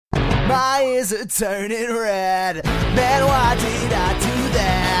My ears are turning red. Man, why did I do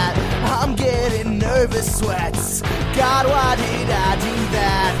that? I'm getting nervous sweats. God, why did I do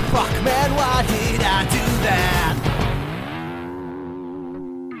that? Fuck, man, why did I do that?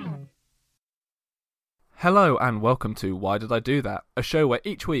 Hello and welcome to Why Did I Do That? A show where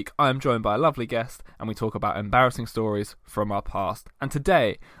each week I am joined by a lovely guest and we talk about embarrassing stories from our past. And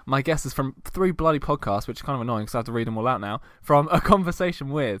today, my guest is from 3 bloody podcasts, which is kind of annoying because I have to read them all out now. From A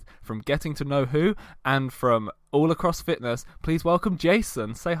Conversation With, from Getting to Know Who, and from All Across Fitness. Please welcome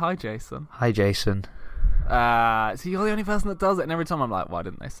Jason. Say hi, Jason. Hi, Jason. So you're the only person that does it, and every time I'm like, why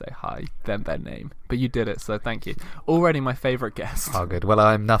didn't they say hi, then their name? But you did it, so thank you. Already my favourite guest. Oh, good. Well,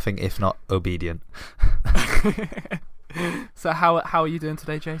 I'm nothing if not obedient. So how are you doing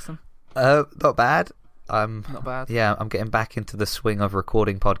today, Jason? Not bad. Not bad? Yeah, I'm getting back into the swing of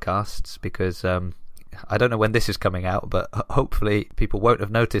recording podcasts because I don't know when this is coming out, but hopefully people won't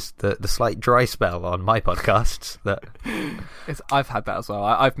have noticed the slight dry spell on my podcasts. I've had that as well.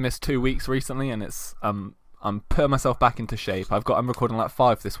 I've missed 2 weeks recently, and it's I'm putting myself back into shape. I'm recording like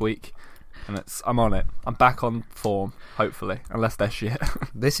 5 this week, and I'm on it. I'm back on form, hopefully, unless they're shit.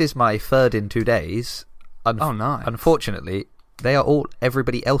 This is my 3rd in 2 days. Oh, nice. Unfortunately, they are all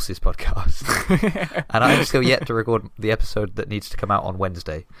everybody else's podcasts, and I'm still yet to record the episode that needs to come out on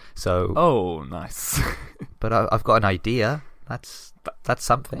Wednesday. So, oh, nice. But I've got an idea. That's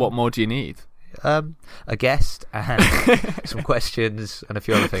something. What more do you need? A guest and some questions and a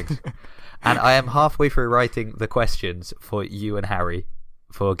few other things. And I am halfway through writing the questions for you and Harry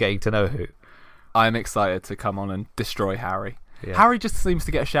for Getting to Know Who. I'm excited to come on and destroy Harry. Yeah. Harry just seems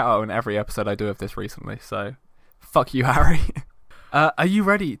to get a shout out in every episode I do of this recently, so fuck you, Harry. Are you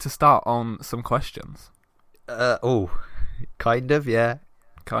ready to start on some questions? Kind of, yeah.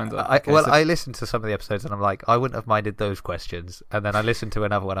 Kind of. I listened to some of the episodes and I'm like, I wouldn't have minded those questions. And then I listened to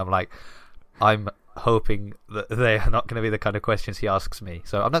another one and I'm like, I'm hoping that they are not going to be the kind of questions he asks me.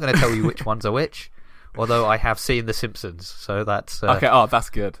 So I'm not going to tell you which ones are which, although I have seen The Simpsons, so that's... okay, that's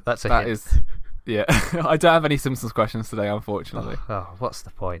good. That's that hint. Yeah. I don't have any Simpsons questions today, unfortunately. Oh, what's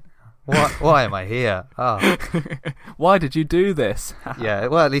the point? Why am I here? Oh. Why did you do this? Yeah,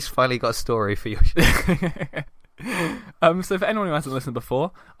 well, at least finally got a story for you. So for anyone who hasn't listened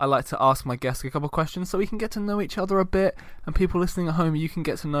before, I like to ask my guests a couple of questions so we can get to know each other a bit, and people listening at home, you can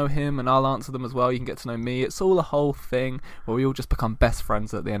get to know him and I'll answer them as well. You can get to know me. It's all a whole thing where we all just become best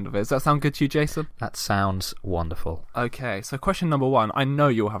friends at the end of it. Does that sound good to you, Jason? That sounds wonderful. Okay, so question number 1. I know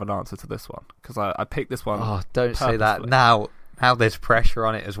you'll have an answer to this one because I picked this one. Oh, don't say that now. Now there's pressure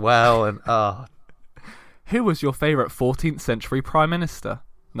on it as well. And Who was your favourite 14th century Prime Minister?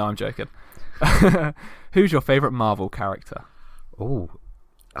 No, I'm joking. Who's your favourite Marvel character? Oh,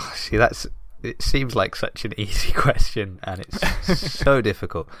 see, it seems like such an easy question, and it's so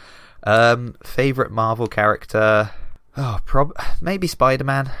difficult. Favourite Marvel character? Oh, maybe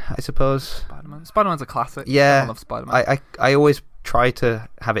Spider-Man, I suppose. Spider-Man's a classic. Yeah, I love Spider-Man. I always try to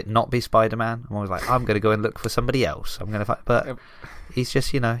have it not be Spider-Man. I'm always like, I'm going to go and look for somebody else. But he's just,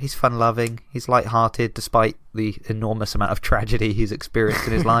 he's fun-loving. He's light-hearted despite the enormous amount of tragedy he's experienced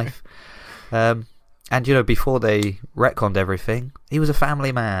in his life. And before they retconned everything, he was a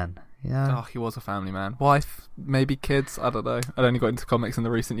family man. Yeah. Oh, he was a family man. Wife, maybe kids. I don't know. I only got into comics in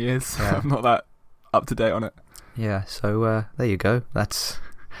the recent years, so I'm not that up to date on it. Yeah. So there you go. That's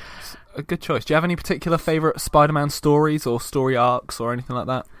a good choice. Do you have any particular favourite Spider-Man stories or story arcs or anything like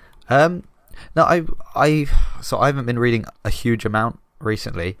that? No, I haven't been reading a huge amount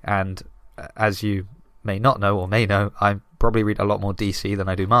recently, and as you may not know or may know, I probably read a lot more DC than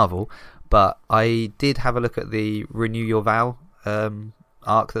I do Marvel. But I did have a look at the Renew Your Vow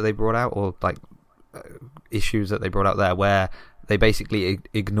arc that they brought out, or issues that they brought out there, where they basically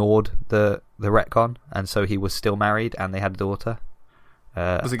ignored the retcon, and so he was still married and they had a daughter.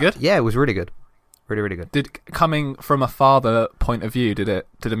 Was it good? Yeah, it was really good. Really, really good. Coming from a father point of view, did it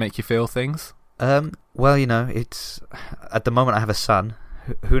make you feel things? Well, it's at the moment I have a son.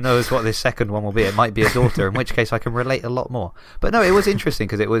 Who knows what this second one will be? It might be a daughter, in which case I can relate a lot more. But no, it was interesting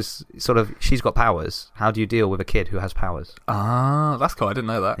because it was sort of, she's got powers. How do you deal with a kid who has powers? Ah, that's cool. I didn't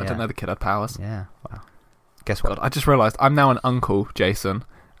know that. Yeah. I didn't know the kid had powers. Yeah. Wow. Guess what? God, I just realised I'm now an uncle, Jason,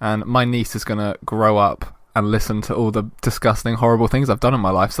 and my niece is going to grow up and listen to all the disgusting, horrible things I've done in my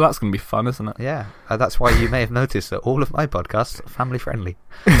life. So that's going to be fun, isn't it? Yeah. That's why you may have noticed that all of my podcasts are family friendly.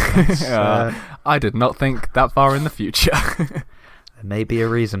 I did not think that far in the future. There may be a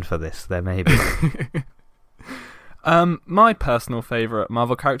reason for this. There may be. My personal favourite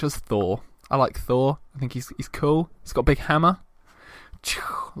Marvel character is Thor. I like Thor. I think he's cool. He's got a big hammer.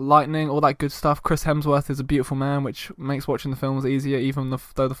 lightning, all that good stuff. Chris Hemsworth is a beautiful man, which makes watching the films easier, even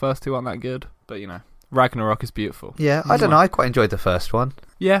though the first two aren't that good. But, Ragnarok is beautiful. Yeah, I don't know. I quite enjoyed the first one.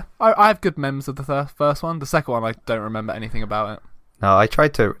 Yeah, I have good memories of the first one. The second one, I don't remember anything about it. No, I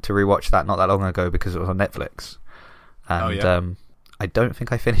tried to rewatch that not that long ago because it was on Netflix. And I don't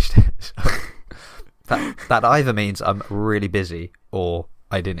think I finished it. So that either means I'm really busy or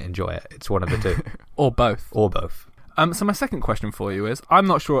I didn't enjoy it. It's one of the two. Or both. So my second question for you is, I'm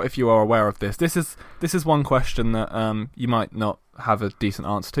not sure if you are aware of this. This is one question that you might not have a decent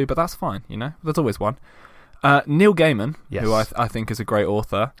answer to, but that's fine, There's always one. Neil Gaiman, yes, who I think is a great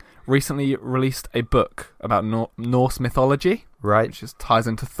author, recently released a book about Norse mythology. Right. Which just ties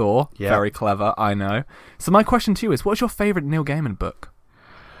into Thor. Yeah. Very clever, I know. So my question to you is, what's your favourite Neil Gaiman book?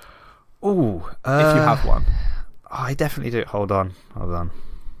 Ooh. If you have one. I definitely do. Hold on. I'm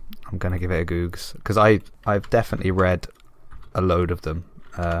going to give it a googs. Because I've definitely read a load of them.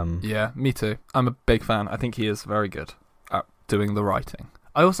 Yeah, me too. I'm a big fan. I think he is very good at doing the writing.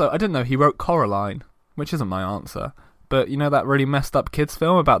 I didn't know he wrote Coraline, which isn't my answer. But that really messed up kids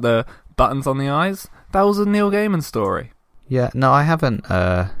film about the buttons on the eyes? That was a Neil Gaiman story. Yeah, no, I haven't.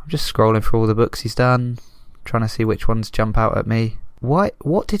 I'm just scrolling through all the books he's done, trying to see which ones jump out at me.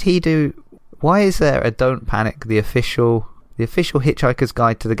 What did he do? Why is there a Don't Panic, the official Hitchhiker's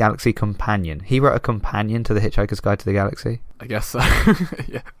Guide to the Galaxy companion? He wrote a companion to the Hitchhiker's Guide to the Galaxy? I guess so.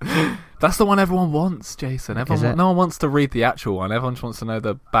 Yeah. That's the one everyone wants, Jason. No one wants to read the actual one. Everyone just wants to know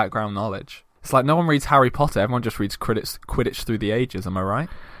the background knowledge. It's like no one reads Harry Potter. Everyone just reads Quidditch Through the Ages. Am I right?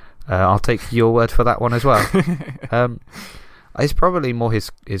 I'll take your word for that one as well. It's probably more his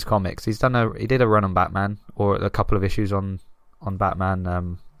comics. He did a run on Batman, or a couple of issues on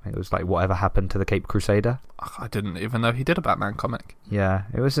Batman. It was like Whatever Happened to the Cape Crusader. I didn't even know he did a Batman comic. Yeah,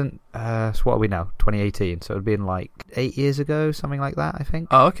 it wasn't. So what are we now? 2018. So it would have been like 8 years ago, something like that, I think.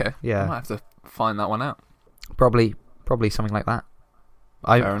 Oh, okay. Yeah, I might have to find that one out. Probably something like that.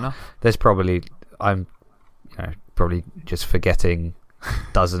 Fair enough. There's probably I'm probably just forgetting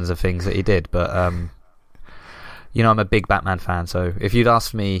dozens of things that he did, but I'm a big Batman fan, so if you'd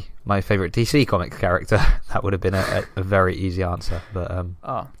asked me my favourite DC comic character, that would have been a very easy answer. But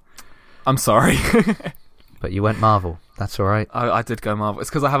I'm sorry. But you went Marvel. That's all right. I did go Marvel. It's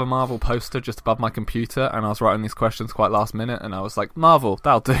because I have a Marvel poster just above my computer, and I was writing these questions quite last minute, and I was like, Marvel,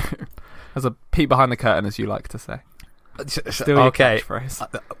 that'll do. As a peek behind the curtain, as you like to say. Still your catchphrase.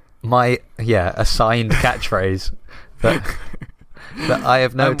 My assigned catchphrase that I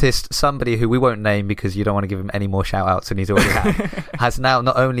have noticed somebody who we won't name because you don't want to give him any more shout outs than he's already had has now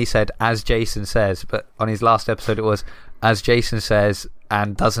not only said as Jason says, but on his last episode it was as Jason says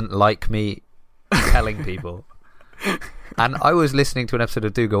and doesn't like me telling people. And I was listening to an episode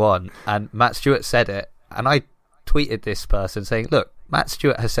of Do Go On and Matt Stewart said it, and I tweeted this person saying, look, Matt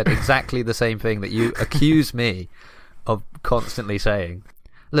Stewart has said exactly the same thing that you accuse me of constantly saying.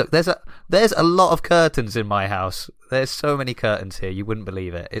 Look, there's a lot of curtains in my house. There's so many curtains here, you wouldn't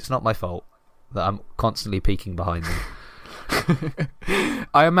believe it. It's not my fault that I'm constantly peeking behind them.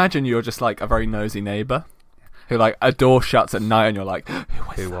 I imagine you're just like a very nosy neighbour who, like, a door shuts at night and you're like,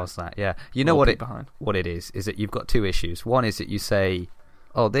 who was that? Yeah. You know what it is that you've got two issues. One is that you say,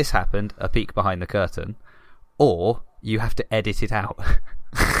 oh, this happened, a peek behind the curtain, or you have to edit it out.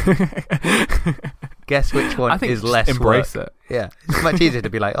 Guess which one is less embrace work. It. Yeah, it's much easier to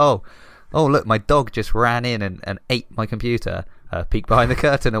be like, oh look, my dog just ran in and ate my computer. Peek behind the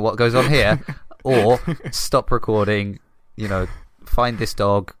curtain at what goes on here, or stop recording. Find this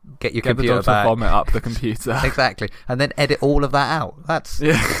dog, get your computer the dog back, to vomit up the computer. Exactly, and then edit all of that out.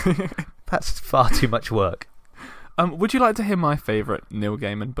 That's far too much work. Would you like to hear my favourite Neil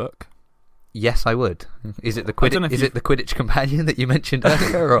Gaiman book? Yes, I would. Is it the Quidditch Companion that you mentioned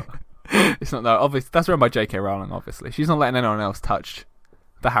earlier? Or? It's not. No, obviously that's run by J.K. Rowling. Obviously, she's not letting anyone else touch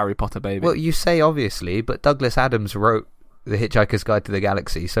the Harry Potter baby. Well, you say obviously, but Douglas Adams wrote The Hitchhiker's Guide to the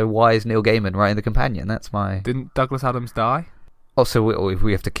Galaxy. So why is Neil Gaiman writing the companion? That's my. Didn't Douglas Adams die? Also,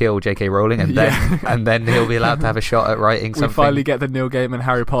 we have to kill J.K. Rowling, and then he'll be allowed to have a shot at writing something. We finally get the Neil Gaiman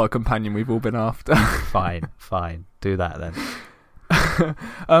Harry Potter companion we've all been after. Fine, do that then.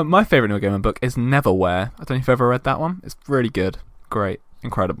 My favourite Neil Gaiman book is Neverwhere. I don't know if you've ever read that one. It's really good, great,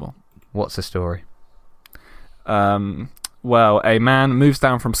 incredible. What's the story? Well, a man moves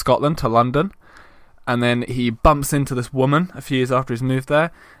down from Scotland to London, and then he bumps into this woman a few years after he's moved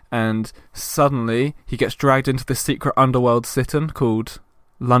there, and suddenly he gets dragged into this secret underworld city called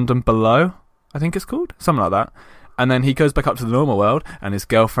London Below, I think it's called, something like that. And then he goes back up to the normal world, and his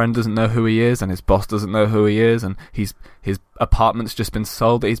girlfriend doesn't know who he is, and his boss doesn't know who he is, and his apartment's just been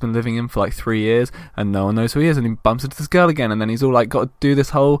sold that he's been living in for like 3 years, and no one knows who he is, and he bumps into this girl again, and then he's all like got to do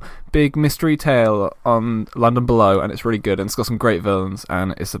this whole big mystery tale on London Below, and it's really good, and it's got some great villains,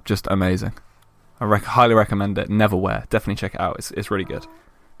 and it's just amazing. I highly recommend it. Neverwhere. Definitely check it out. It's really good.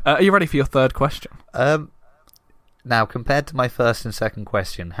 Are you ready for your third question? Now, compared to my first and second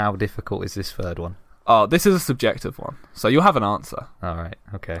question, how difficult is this third one? Oh, this is a subjective one. So you'll have an answer. All right,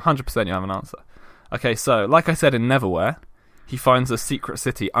 okay. 100% you'll have an answer. Okay, so like I said in Neverwhere, he finds a secret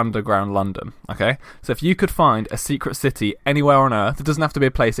city underground London. Okay? So if you could find a secret city anywhere on Earth, it doesn't have to be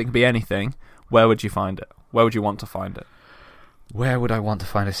a place, it can be anything, where would you find it? Where would you want to find it? Where would I want to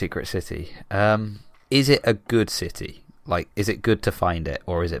find a secret city? Is it a good city? Like, is it good to find it,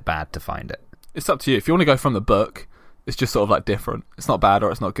 or is it bad to find it? It's up to you. If you want to go from the book, it's just sort of like different. It's not bad or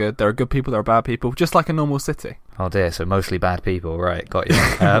it's not good. There are good people, there are bad people, just like a normal city. Oh dear, so mostly bad people, right, got you.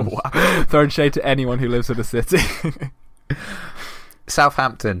 Wow. Throwing shade to anyone who lives in a city.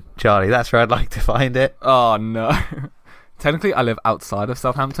 Southampton, Charlie, that's where I'd like to find it. Oh no. Technically I live outside of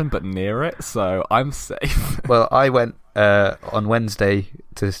Southampton, but near it, so I'm safe. Well, I went on Wednesday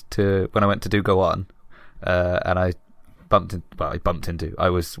to when I went to do Go On, and I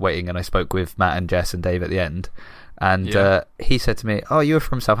was waiting and I spoke with Matt and Jess and Dave at the end. And he said to me, "Oh, you're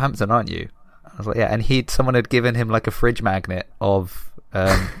from Southampton, aren't you?" I was like, "Yeah." And someone had given him like a fridge magnet of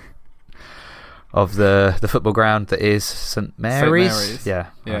the football ground that is St Mary's. Yeah,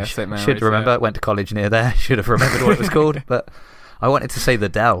 St Mary's. Should remember. Went to college near there. Should have remembered what it was called. But I wanted to say the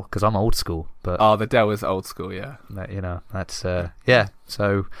Dell because I'm old school. But the Dell is old school. Yeah. That's yeah.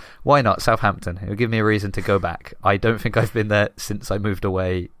 So why not Southampton? It'll give me a reason to go back. I don't think I've been there since I moved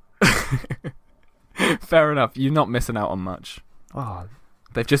away. Fair enough. You're not missing out on much. Oh,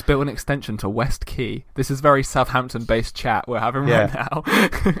 they've just built an extension to West Quay. This is very Southampton-based chat we're having right now.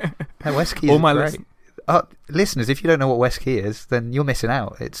 Yeah, West Quay is great. Listeners, if you don't know what West Quay is, then you're missing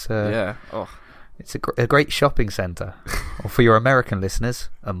out. It's it's a great shopping centre. Or for your American listeners,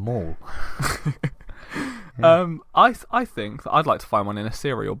 a mall. Yeah. I think that I'd like to find one in a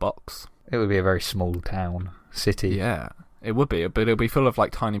cereal box. It would be a very small town, city. Yeah. It would be, but it'll be full of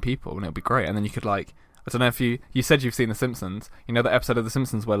like tiny people, and it'll be great. And then you could like, I don't know if you said you've seen The Simpsons. You know the episode of The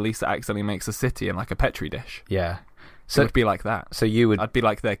Simpsons where Lisa accidentally makes a city in like a petri dish. Yeah, so it would be like that. So I'd be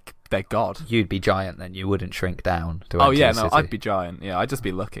like their god. You'd be giant, then you wouldn't shrink down to. Oh yeah, no, I'd be giant. Yeah, I'd just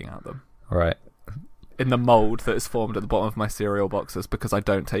be looking at them. Right. In the mould that is formed at the bottom of my cereal boxes because I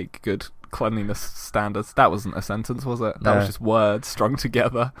don't take good cleanliness standards. That wasn't a sentence, was it? That was just words strung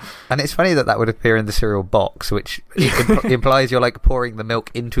together. And it's funny that would appear in the cereal box, which implies you're like pouring the milk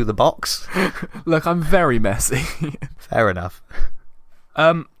into the box. Look, I'm very messy. Fair enough.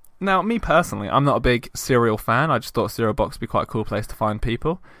 Now, me personally, I'm not a big cereal fan. I just thought cereal box would be quite a cool place to find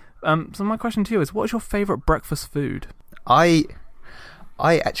people. So my question to you is, what is your favourite breakfast food? I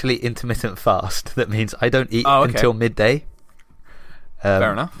actually intermittent fast. That means I don't eat until midday.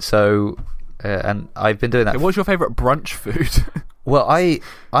 Fair enough. So, and I've been doing that. What's your favourite brunch food? Well,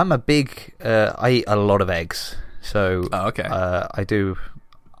 I'm a big. I eat a lot of eggs. So, I do.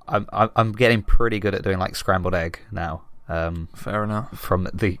 I'm getting pretty good at doing like scrambled egg now. Fair enough. From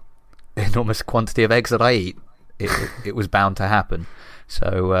the enormous quantity of eggs that I eat, it was bound to happen.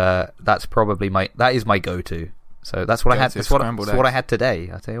 So that's probably that is my go-to. So that's what I had. That's what I had today.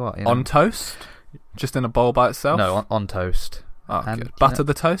 I tell you what. On toast, just in a bowl by itself. No, on toast. Oh, good. Butter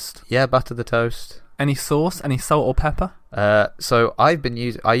the toast. Yeah, butter the toast. Any sauce? Any salt or pepper? So I've been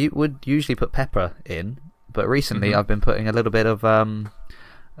using. I would usually put pepper in, but recently I've been putting a little bit of pepperoncino,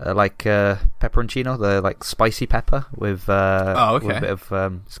 the like spicy pepper with with a bit of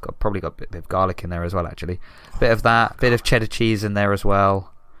it's probably got a bit of garlic in there as well. Actually, bit of that, bit of cheddar cheese in there as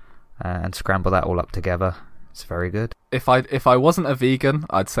well, and scramble that all up together. It's very good. If I wasn't a vegan,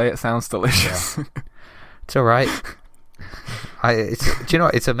 I'd say it sounds delicious. Yeah. It's all right. Do you know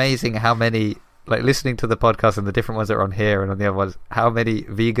what? It's amazing how many, like, listening to the podcast and the different ones that are on here and on the other ones, how many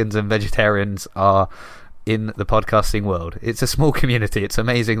vegans and vegetarians are in the podcasting world. It's a small community. It's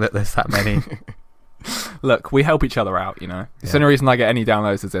amazing that there's that many. Look, we help each other out, you know. The only reason I get any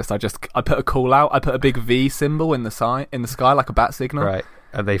downloads is this. I put a call out. I put a big V symbol in the sky like a bat signal. Right.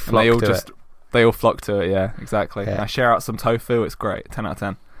 And they flock to it. They all flock to it, yeah, exactly. Yeah. I share out some tofu, it's great. 10 out of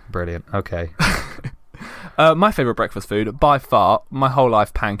 10. Brilliant, okay. My favourite breakfast food, by far, my whole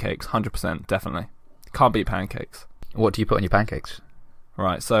life, pancakes, 100%, definitely. Can't beat pancakes. What do you put on your pancakes?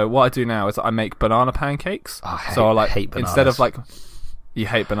 Right, so what I do now is I make banana pancakes. I hate bananas. Instead of like... You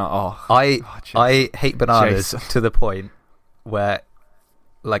hate banana... I hate bananas to the point where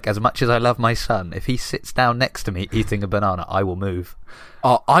like, as much as I love my son, if he sits down next to me eating a banana, I will move.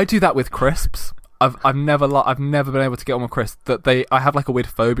 Oh, I do that with crisps. I've never been able to get on with crisps. I have like a weird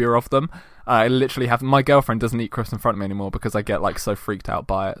phobia of them. I literally have. My girlfriend doesn't eat crisps in front of me anymore because I get like so freaked out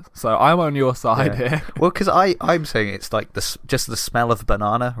by it. So I'm on your side here. Well, because I'm saying it's like just the smell of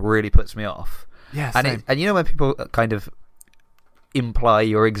banana really puts me off. Yeah, and you know when people kind of imply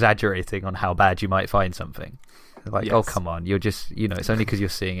you're exaggerating on how bad you might find something. Like, yes. Oh, come on, you're just, it's only because you're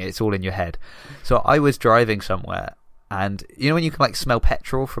seeing it. It's all in your head. So I was driving somewhere, and you know when you can like smell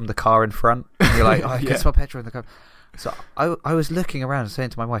petrol from the car in front, and you're like, oh, I can smell petrol in the car. So I was looking around and saying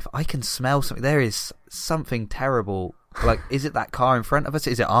to my wife, I can smell something. There is something terrible. Like, is it that car in front of us?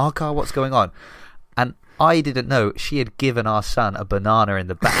 Is it our car? What's going on? And I didn't know she had given our son a banana in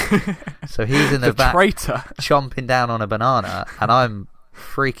the back. So he's in the back, traitor, chomping down on a banana, and I'm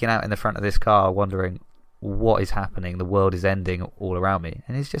freaking out in the front of this car, wondering what is happening. The world is ending all around me,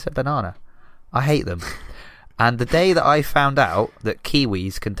 and it's just a banana. I hate them. And the day that I found out that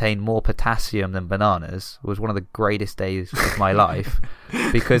kiwis contain more potassium than bananas was one of the greatest days of my life,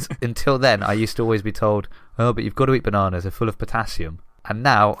 because until then I used to always be told, oh, but you've got to eat bananas, they're full of potassium. And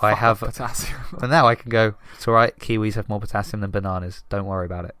now I have potassium. And now I can go, it's alright, kiwis have more potassium than bananas, don't worry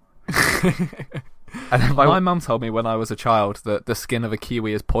about it. And then my mum told me when I was a child that the skin of a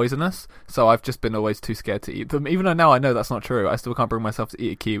kiwi is poisonous, so I've just been always too scared to eat them. Even though now I know that's not true, I still can't bring myself to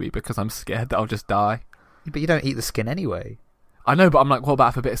eat a kiwi because I'm scared that I'll just die. But you don't eat the skin anyway. I know, but I'm like, what about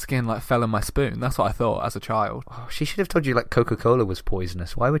if a bit of skin like fell in my spoon? That's what I thought as a child. Oh, she should have told you like Coca-Cola was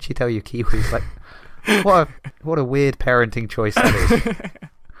poisonous. Why would she tell you kiwis? Like, what a weird parenting choice that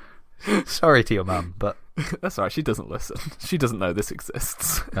is. Sorry to your mum, but that's alright. She doesn't listen. She doesn't know this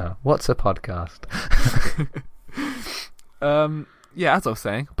exists. What's a podcast? Yeah, as I was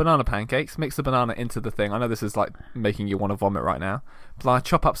saying, banana pancakes. Mix the banana into the thing. I know this is like making you want to vomit right now. But I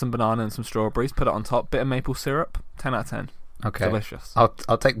chop up some banana and some strawberries, put it on top, bit of maple syrup. 10 out of 10. Okay, delicious. I'll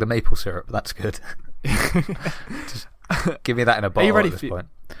take the maple syrup. That's good. Just give me that in a bottle. Are you ready at this point?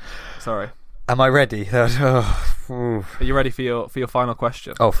 Sorry. Am I ready? Are you ready for your final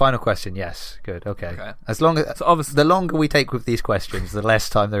question? Oh, final question. Yes. Good. Okay. As long as obviously, the longer we take with these questions, the less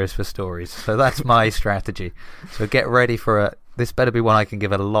time there is for stories. So that's my strategy. So get ready for this. Better be one I can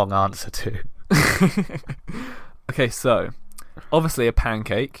give a long answer to. Okay. So obviously, a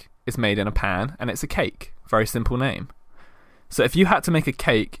pancake is made in a pan, and it's a cake. Very simple name. So if you had to make a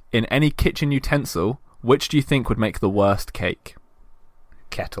cake in any kitchen utensil, which do you think would make the worst cake?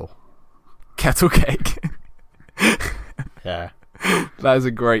 Kettle cake. Yeah. That is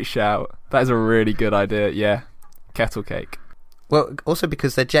a great shout. That is a really good idea. Yeah. Kettle cake. Well, also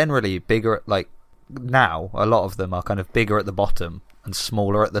because they're generally bigger, like now, a lot of them are kind of bigger at the bottom and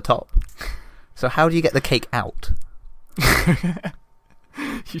smaller at the top. So how do you get the cake out?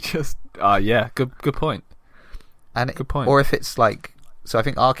 You just... yeah, good point. Good point. Or if it's like... So I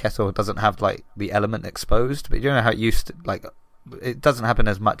think our kettle doesn't have like the element exposed, but you know how it used to... like. It doesn't happen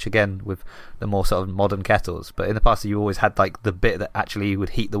as much again with the more sort of modern kettles, but in the past you always had like the bit that actually would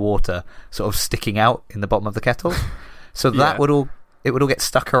heat the water sort of sticking out in the bottom of the kettle. So that would all get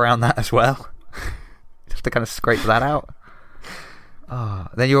stuck around that as well. You have to kind of scrape that out.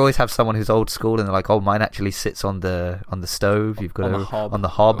 Then you always have someone who's old school and they're like, oh, mine actually sits on the stove. You've got on the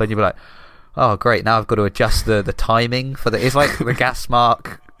hob, and you'll be like, oh great, now I've got to adjust the timing for it's like the gas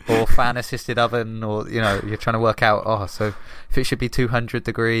mark or fan assisted oven, or you're trying to work out, so if it should be 200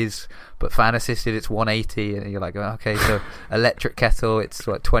 degrees but fan assisted it's 180, and you're like, okay, so electric kettle it's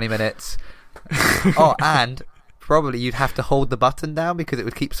like 20 minutes. And probably you'd have to hold the button down because it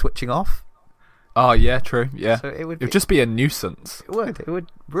would keep switching off. Oh yeah, true. Yeah, so it would just be a nuisance. It would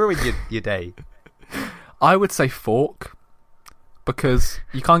ruin your day. I would say fork, because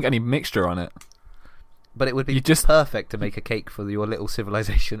you can't get any mixture on it. But it would be perfect to make a cake for your little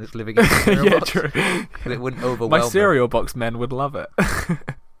civilization that's living in the cereal box. True. But it wouldn't overwhelm My cereal box men would love it.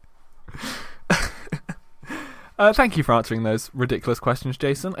 Thank you for answering those ridiculous questions,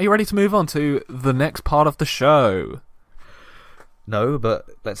 Jason. Are you ready to move on to the next part of the show? No, but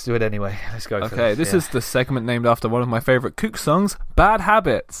let's do it anyway. Let's go. Okay, this is the segment named after one of my favourite Kook songs, Bad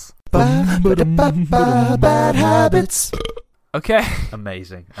Habits. Bad Habits. Okay.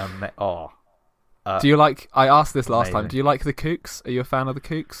 Amazing. Do you like... I asked this last amazing. time. Do you like the Kooks? Are you a fan of the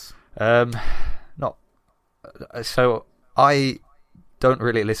Kooks? Not... So, I don't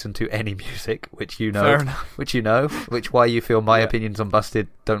really listen to any music, which you know. Fair enough. Which why you feel my opinions on Busted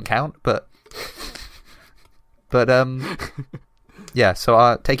don't count, but... yeah, so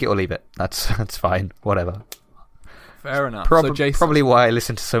I'll take it or leave it. That's fine. Whatever. Fair enough. So Jason... Probably why I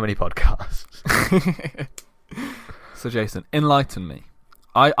listen to so many podcasts. So, Jason, enlighten me.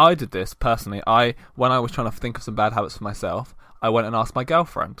 I did this personally. When I was trying to think of some bad habits for myself, I went and asked my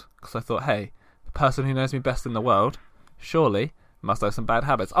girlfriend because I thought, hey, the person who knows me best in the world surely must have some bad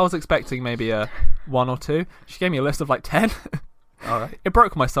habits. I was expecting maybe a 1 or 2. She gave me a list of like 10. All right. It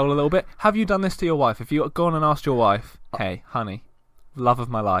broke my soul a little bit. Have you done this to your wife? If you gone and asked your wife, hey, honey, love of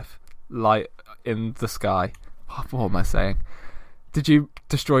my life, light in the sky. What am I saying? Did you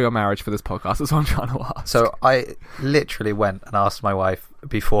destroy your marriage for this podcast? That's what I'm trying to ask. So I literally went and asked my wife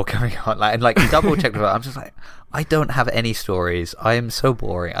before coming on, and double checked with her. I'm just like, I don't have any stories. I am so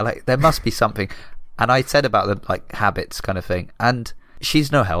boring. There must be something. And I said about the habits kind of thing, and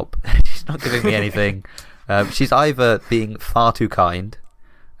she's no help. She's not giving me anything. She's either being far too kind,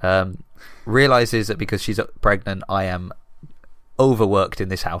 realizes that because she's pregnant, I am overworked in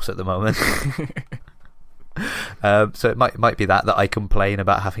this house at the moment. So it might be that I complain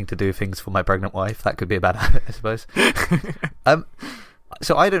about having to do things for my pregnant wife. That could be a bad habit, I suppose.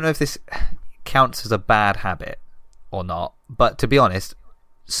 So I don't know if this counts as a bad habit or not, but to be honest,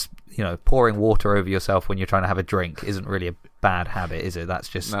 pouring water over yourself when you're trying to have a drink isn't really a bad habit, is it? That's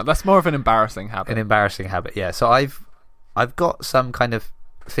just that's more of an embarrassing habit. An embarrassing habit, yeah. So I've got some kind of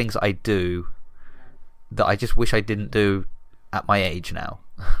things I do that I just wish I didn't do at my age now.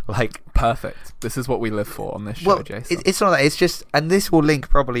 Perfect. This is what we live for on this show, Jason. It's not that. It's just, and this will link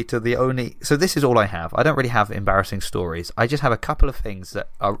probably to the only. So this is all I have. I don't really have embarrassing stories. I just have a couple of things that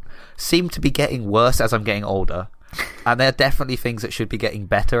seem to be getting worse as I'm getting older, and they're definitely things that should be getting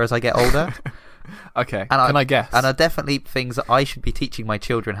better as I get older. Okay. Can I guess? And are definitely things that I should be teaching my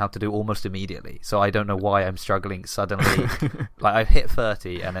children how to do almost immediately. So I don't know why I'm struggling suddenly. I've hit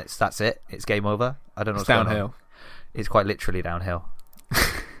 30 and that's it. It's game over. I don't know what's going on. Downhill. It's quite literally downhill.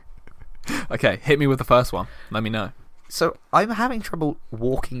 Okay, hit me with the first one. Let me know. So I'm having trouble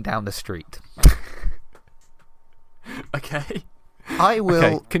walking down the street. Okay. I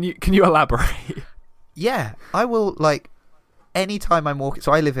will. Okay. Can you elaborate? Yeah, I will. Anytime I'm walking.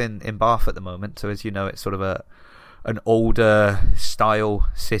 So I live in Bath at the moment. So as you know, it's sort of an older style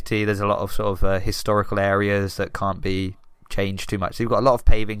city. There's a lot of sort of historical areas that can't be changed too much. So you've got a lot of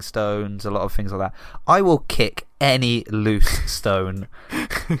paving stones, a lot of things like that. I will kick any loose stone,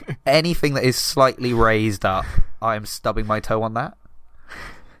 anything that is slightly raised up. I am stubbing my toe on that,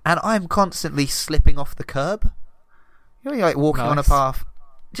 and I'm constantly slipping off the curb. You're like walking on a path,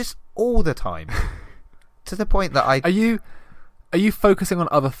 just all the time, to the point that Are you focusing on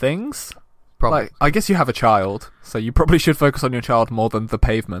other things? Probably. I guess you have a child, so you probably should focus on your child more than the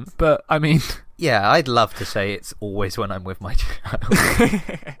pavement. But I mean, yeah, I'd love to say it's always when I'm with my child.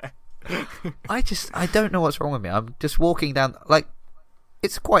 I don't know what's wrong with me. I'm just walking down,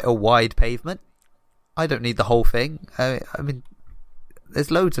 it's quite a wide pavement. I don't need the whole thing. I mean,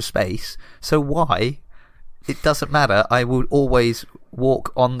 there's loads of space, so why? It doesn't matter. I will always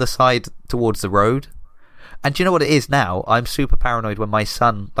walk on the side towards the road. And do you know what it is now? I'm super paranoid when my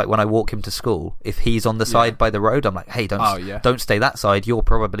son, when I walk him to school, if he's on the side by the road, I'm like, hey, don't stay that side. You'll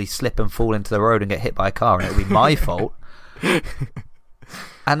probably slip and fall into the road and get hit by a car, and it'll be my fault.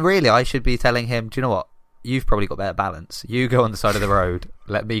 And really, I should be telling him, do you know what? You've probably got better balance. You go on the side of the road.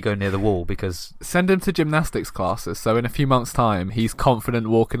 Let me go near the wall, because... Send him to gymnastics classes, so in a few months' time, he's confident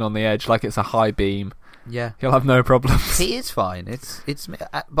walking on the edge like it's a high beam. Yeah. He'll have no problems. He is fine.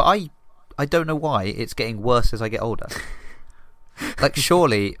 But I don't know why it's getting worse as I get older.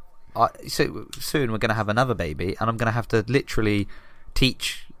 Surely, so soon we're going to have another baby, and I'm going to have to literally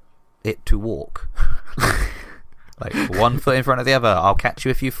teach it to walk. 1 foot in front of the other. I'll catch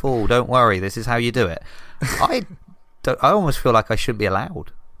you if you fall. Don't worry. This is how you do it. I almost feel like I shouldn't be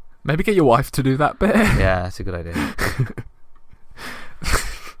allowed. Maybe get your wife to do that bit. Yeah, that's a good idea.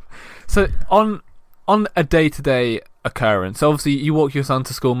 So on a day-to-day occurrence, obviously you walk your son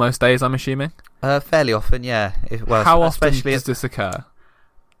to school most days, I'm assuming? Fairly often, yeah. How often does this occur?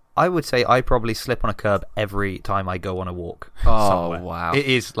 I would say I probably slip on a curb every time I go on a walk. Oh, somewhere. Wow. It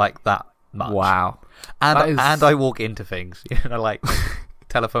is that much. Wow. And I walk into things, like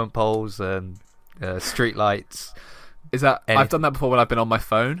telephone poles and street lights. Is that anything. I've done that before when I've been on my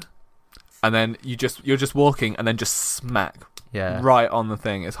phone, and then you're just walking and then just smack right on the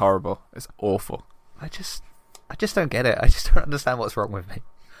thing. It's horrible. It's awful. I just don't get it. I just don't understand what's wrong with me.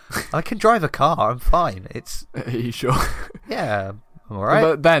 I can drive a car. I'm fine. Are you sure? Yeah, I'm alright.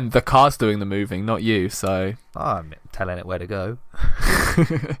 But then the car's doing the moving, not you. So I'm telling it where to go.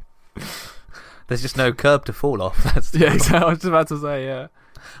 There's just no curb to fall off. Yeah, exactly. I was just about to say, yeah.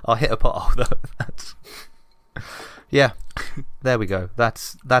 I'll hit a pothole though. Yeah, there we go.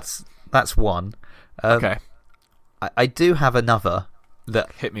 That's one. Okay. I do have another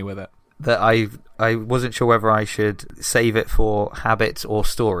that hit me with it. that I wasn't sure whether I should save it for habits or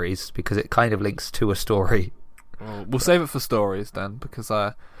stories, because it kind of links to a story. Well, we'll save it for stories then, because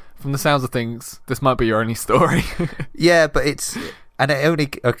from the sounds of things, this might be your only story. Yeah, but it's... And it only...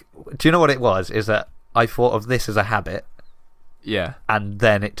 do you know what it was? Is that I thought of this as a habit, Yeah. and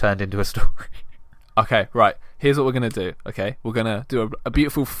then it turned into a story. Okay, right. Here's what we're gonna do. Okay, we're gonna do a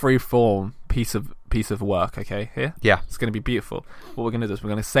beautiful free-form piece of work. Okay, here. Yeah. It's gonna be beautiful. What we're gonna do is we're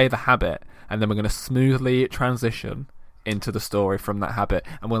gonna say the habit, and then we're gonna smoothly transition into the story from that habit,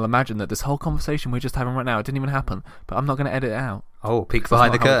 and we'll imagine that this whole conversation we're just having right now, it didn't even happen. But I'm not gonna edit it out. Oh, peek That's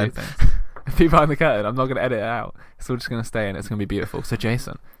behind the not how we do curtain. things. Peek behind the curtain. I'm not gonna edit it out. It's all just gonna stay in. It's gonna be beautiful. So,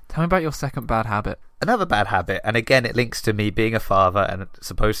 Jason, tell me about your second bad habit. Another bad habit, and again it links to me being a father and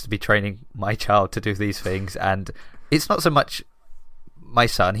supposed to be training my child to do these things, and it's not so much my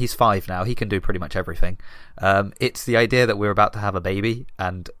son, he's 5 now, he can do pretty much everything. It's the idea that we're about to have a baby,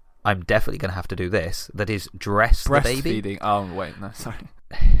 and I'm definitely going to have to do this, that is dress the baby. Breastfeeding. Oh, wait, no, sorry.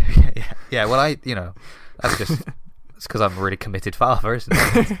 Yeah, well, that's just, it's because I'm a really committed father, isn't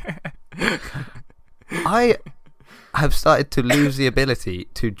it? I have started to lose the ability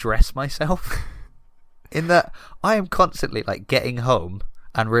to dress myself. In that I am constantly like getting home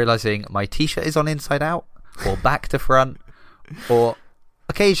and realising my t-shirt is on inside out or back to front, or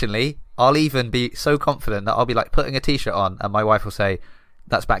occasionally I'll even be so confident that I'll be like putting a t-shirt on and my wife will say,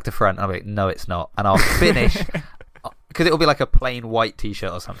 that's back to front, and I'll be like, no it's not, and I'll finish because it'll be like a plain white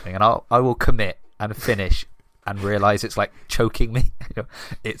t-shirt or something, and I will commit and finish and realise it's like choking me.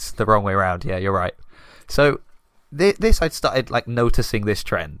 It's the wrong way around. Yeah, you're right. So this I'd started like noticing this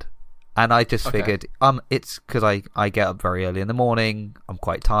trend. And I just figured, it's because I get up very early in the morning. I'm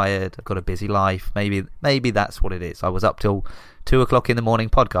quite tired. I've got a busy life. Maybe that's what it is. I was up till 2 o'clock in the morning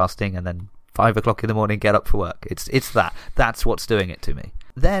podcasting, and then 5 o'clock in the morning get up for work. It's that. That's what's doing it to me.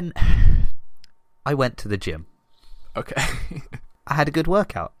 Then I went to the gym. Okay. I had a good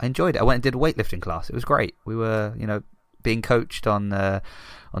workout. I enjoyed it. I went and did a weightlifting class. It was great. We were, being coached on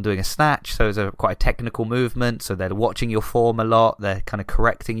doing a snatch, so it's quite a technical movement, so they're watching your form a lot, they're kind of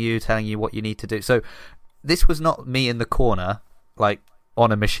correcting you, telling you what you need to do. So this was not me in the corner, like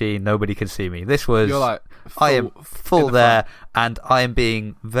on a machine, nobody can see me. This was, you're like I am full there, and I am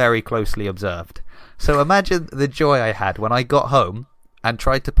being very closely observed. So imagine the joy I had when I got home and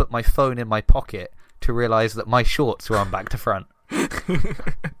tried to put my phone in my pocket to realise that my shorts were on back to front.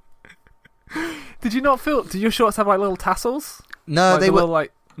 Did you not feel... Did your shorts have like little tassels? No, they were... little,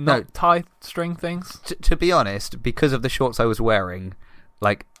 like, tie string things? To be honest, because of the shorts I was wearing,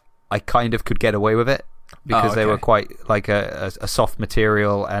 like, I kind of could get away with it. Because they were quite like a soft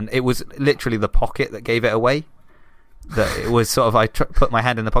material, and it was literally the pocket that gave it away. That it was sort of... I put my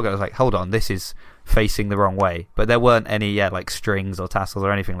hand in the pocket, I was like, hold on, this is facing the wrong way. But there weren't any, like, strings or tassels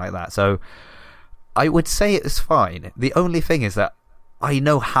or anything like that. So I would say it's fine. The only thing is that I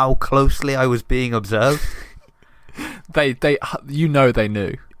know how closely I was being observed. They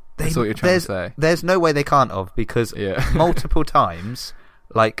knew. That's what you're trying to say. There's no way they can't have, because multiple times,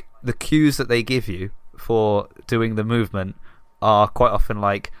 like, the cues that they give you for doing the movement are quite often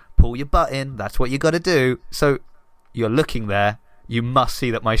like, pull your butt in, that's what you got to do. So you're looking there, you must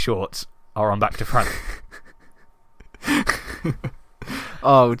see that my shorts are on back to front.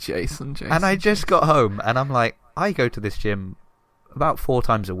 Oh, Jason. And I just got home, and I'm like, I go to this gym about 4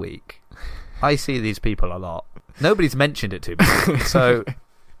 times a week. I see these people a lot. Nobody's mentioned it to me, so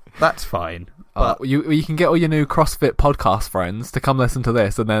that's fine. But you can get all your new CrossFit podcast friends to come listen to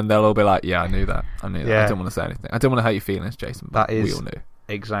this, and then they'll all be like, yeah, I knew that. I didn't want to say anything. I didn't want to hurt your feelings, Jason, but we all knew.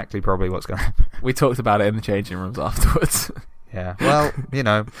 Exactly probably what's going to happen. We talked about it in the changing rooms afterwards. Yeah, well,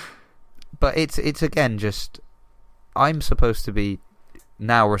 but it's again just, I'm supposed to be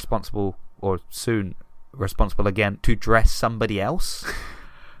now responsible, or soon responsible again, to dress somebody else,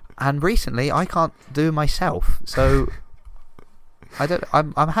 and recently I can't do myself, so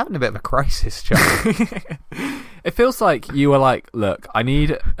I'm having a bit of a crisis, Charlie. It feels like you were like, look, I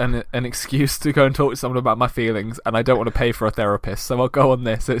need an excuse to go and talk to someone about my feelings, and I don't want to pay for a therapist, so I'll go on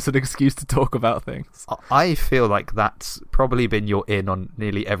this. It's an excuse to talk about things. I feel like that's probably been your in on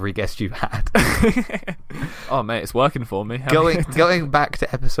nearly every guest you've had. Oh, mate, it's working for me. Going back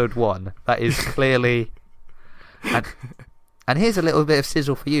to episode 1, that is clearly... And here's a little bit of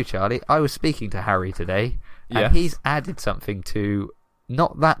sizzle for you, Charlie. I was speaking to Harry today, and he's added something to...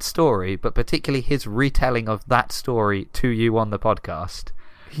 not that story, but particularly his retelling of that story to you on the podcast.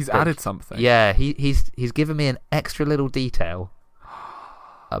 He's added something. Yeah, he's given me an extra little detail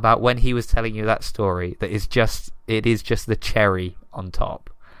about when he was telling you that story that is just the cherry on top.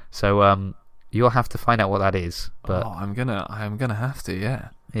 So you'll have to find out what that is. But I'm gonna have to, yeah.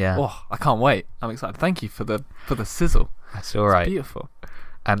 yeah, Oh, I can't wait. I'm excited. Thank you for the sizzle. that's all right. It's beautiful.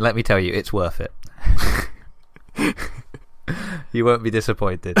 And let me tell you, it's worth it. You won't be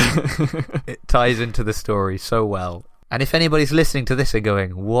disappointed. It ties into the story so well. And if anybody's listening to this and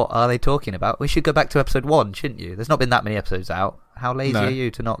going, what are they talking about? We should go back to episode 1, shouldn't you? There's not been that many episodes out. How lazy No. are you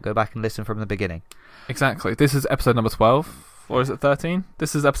to not go back and listen from the beginning? Exactly. This is episode number 12, or is it 13?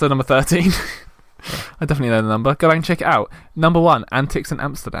 This is episode number 13. I definitely know the number. Go back and check it out. Number 1, Antics in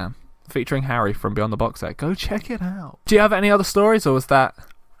Amsterdam, featuring Harry from Beyond the Box Set. Go check it out. Do you have any other stories, or was that...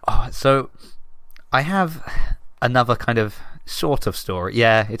 Oh, so I have another kind of sort of story.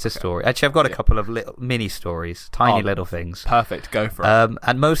 Yeah, it's a story. Actually, I've got a couple of little mini stories, tiny little things. Perfect. Go for it.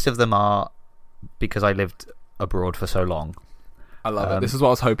 And most of them are because I lived abroad for so long. I love it. This is what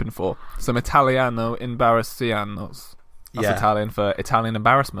I was hoping for. Some Italiano imbarrassianos. That's Yeah. Italian for Italian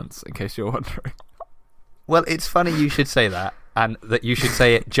embarrassments, in case you're wondering. Well, it's funny you should say that, and that you should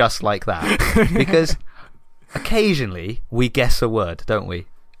say it just like that, because occasionally we guess a word, don't we?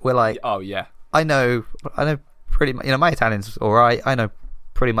 We're like, Oh, yeah. I know pretty much. My Italian's all right. I know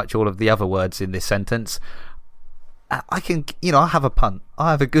pretty much all of the other words in this sentence. I can, I'll have a punt. I'll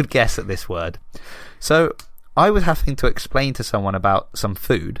have a good guess at this word. So I was having to explain to someone about some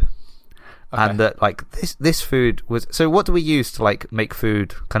food. Okay. And that, like, this food was... So what do we use to, like, make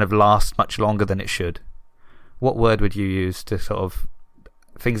food kind of last much longer than it should? What word would you use to sort of...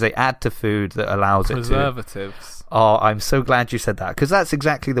 Things they add to food that allows it to... Preservatives. Oh, I'm so glad you said that, because that's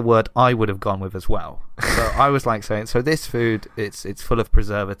exactly the word I would have gone with as well. So I was like saying, so this food, it's full of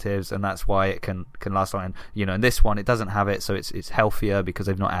preservatives, and that's why it can last long. And, and this one, it doesn't have it, so it's healthier because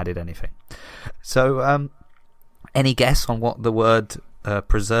they've not added anything. So, any guess on what the word...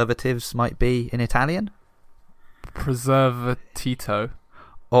 preservatives might be in Italian? Preservatito.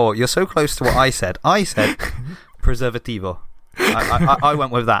 Oh, you're so close to what I said. I said preservativo. I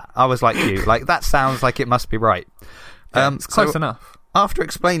went with that. I was like you. Like, that sounds like it must be right. It's close enough. After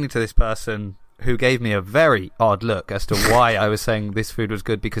explaining to this person who gave me a very odd look as to why I was saying this food was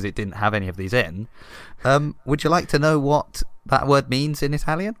good because it didn't have any of these in, would you like to know what that word means in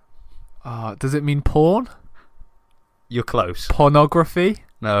Italian? Does it mean porn? You're close. Pornography?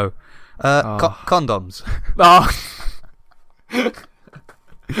 No. Condoms. Oh.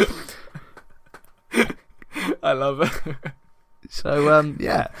 I love it. So,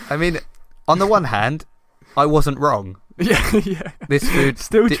 yeah. I mean, on the one hand, I wasn't wrong. Yeah. This food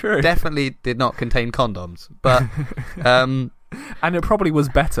Still true. definitely did not contain condoms. But, and it probably was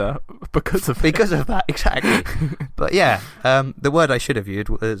better because of that, exactly. But yeah, the word I should have used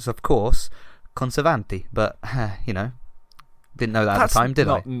was, of course, conservanti. But, didn't know that at the time, did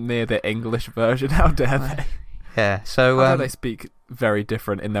I? That's not near the English version. How dare they? Yeah, so... How dare they speak very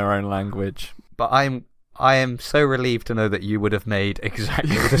different in their own language? But I am so relieved to know that you would have made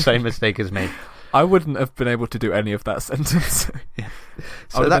exactly the same mistake as me. I wouldn't have been able to do any of that sentence. Yeah.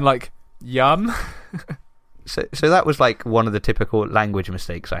 I would have been like, yum. So that was like one of the typical language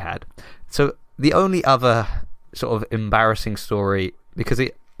mistakes I had. So the only other sort of embarrassing story, because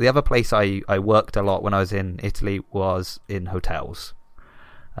the other place I worked a lot when I was in Italy was in hotels.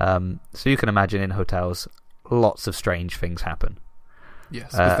 So you can imagine in hotels, lots of strange things happen.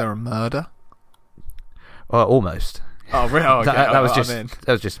 Yes. Was there a murder? Almost. Oh, really? Oh, okay. That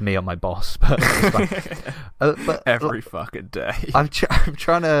was just me on my boss. But every fucking day. I'm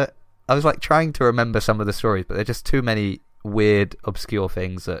trying to. I was like trying to remember some of the stories, but there are just too many weird, obscure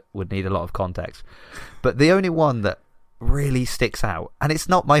things that would need a lot of context. But the only one that really sticks out, and it's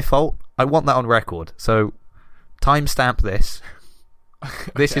not my fault. I want that on record. So timestamp this.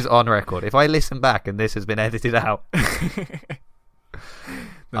 This is on record. If I listen back and this has been edited out.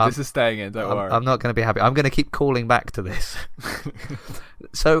 No, this is staying in, don't worry. I'm not going to be happy. I'm going to keep calling back to this.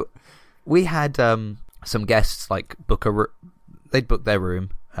 So, we had some guests like they'd book their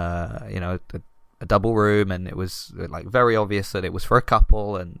room, a double room, and it was like very obvious that it was for a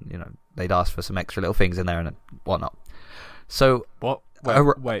couple, and they'd asked for some extra little things in there and whatnot. So what?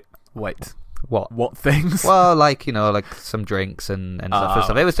 Wait. What things? Well, like some drinks and stuff.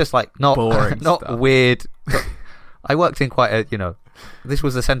 It was just like not boring, not stuff. Weird. I worked in quite a this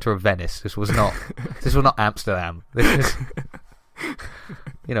was the centre of Venice. This was not Amsterdam. This was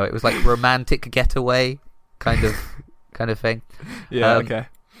it was like romantic getaway kind of thing. Yeah. Okay.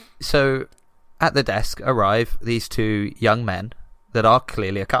 So at the desk arrive these two young men that are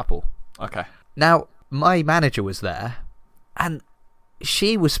clearly a couple. Okay. Now my manager was there, and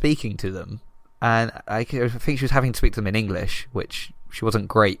she was speaking to them, and I think she was having to speak to them in English, which she wasn't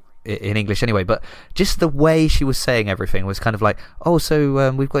great in English anyway, but just the way she was saying everything was kind of like, oh,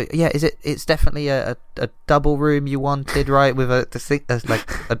 so we've got, it's definitely a double room you wanted, right, with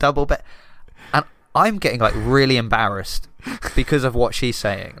a double bed. And I'm getting like really embarrassed because of what she's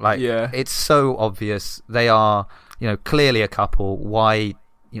saying. Like, it's so obvious they are, clearly a couple. Why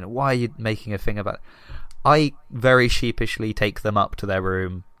are you making a thing about it? I very sheepishly take them up to their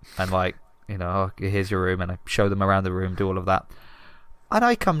room and like, oh, here's your room, and I show them around the room, do all of that. And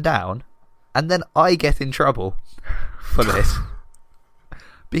I come down, and then I get in trouble for this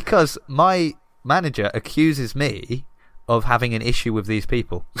because my manager accuses me of having an issue with these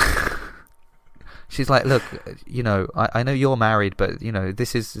people. She's like, look, I know you're married, but,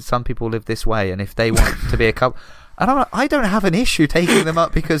 this is, some people live this way, and if they want to be a couple... And I'm like, I don't have an issue taking them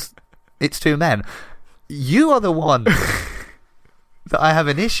up because it's two men. You are the one that I have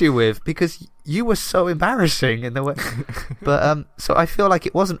an issue with because you were so embarrassing in the way. But so I feel like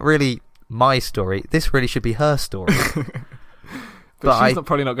it wasn't really my story. This really should be her story. but she's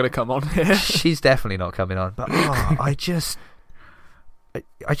probably not going to come on here. She's definitely not coming on. But I just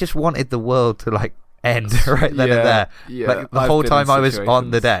wanted the world to like end right then and there. Yeah, like the whole time I was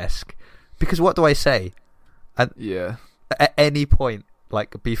on the desk. Because what do I say? And at any point,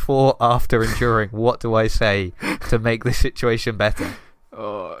 like before, after, and during, what do I say to make the situation better?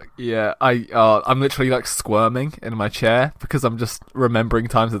 I'm literally like squirming in my chair because I'm just remembering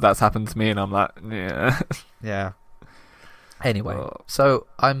times that's happened to me, and I'm like, yeah. Anyway, so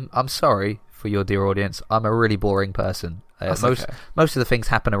I'm sorry for your dear audience. I'm a really boring person. Most of the things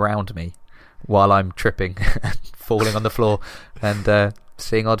happen around me while I'm tripping and falling on the floor and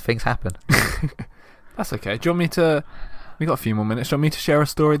seeing odd things happen. That's okay. Do you want me to... We got a few more minutes. Do you want me to share a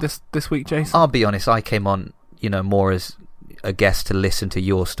story this week, Jason? I'll be honest, I came on, more as a guest to listen to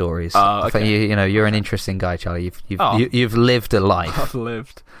your stories. Okay. I think you're an interesting guy, Charlie. You've lived a life. I've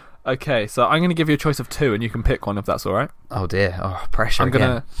lived. Okay, so I'm going to give you a choice of two, and you can pick one if that's all right. Oh dear, pressure. I'm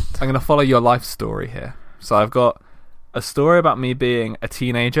going to follow your life story here. So I've got a story about me being a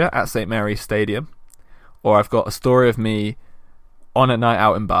teenager at St Mary's Stadium, or I've got a story of me on a night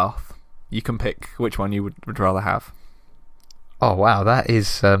out in Bath. You can pick which one you would rather have. Oh wow, that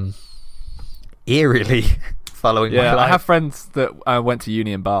is eerily following my life. I have friends that went to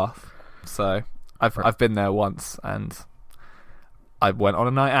uni in Bath, so I've been there once, and I went on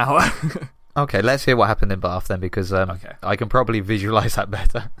a night out. Okay, let's hear what happened in Bath then, because I can probably visualise that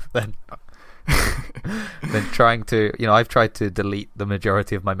better than trying to. I've tried to delete the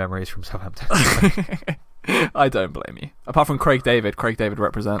majority of my memories from Southampton. I don't blame you. Apart from Craig David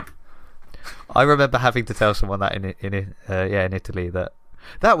represent. I remember having to tell someone that in Italy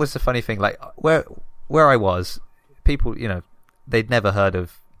that was the funny thing. Like where I was, people they'd never heard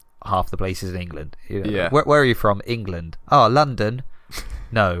of half the places in England. Where are you from? England. Oh, London.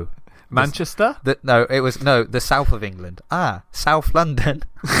 No. Manchester. It was the south of England. South London.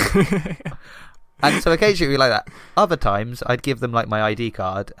 And so occasionally it would be like that. Other times I'd give them like my ID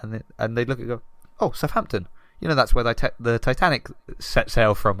card, and they'd look and go, oh, Southampton. That's where the Titanic set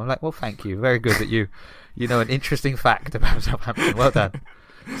sail from. I'm like, well, thank you. Very good that you know an interesting fact about Southampton. Well done.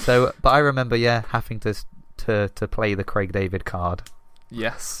 So, but I remember, having to play the Craig David card.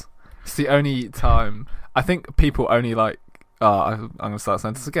 Yes. It's the only time... I think people only like... I'm going to start a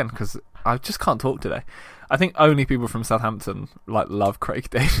sentence again because I just can't talk today. I think only people from Southampton love Craig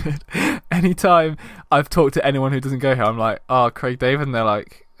David. Anytime I've talked to anyone who doesn't go here, I'm like, Craig David, and they're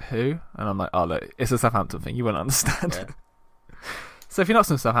like... Who? And I'm like, look, it's a Southampton thing. You won't understand. Yeah. So if you're not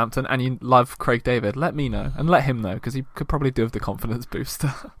from Southampton and you love Craig David, let me know and let him know, because he could probably do with the confidence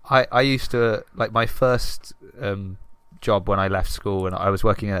booster. I used to like my first job when I left school, and I was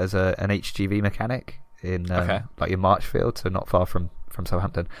working as an HGV mechanic in in Marchfield, so not far from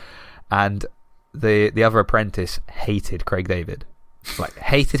Southampton. And the other apprentice hated Craig David,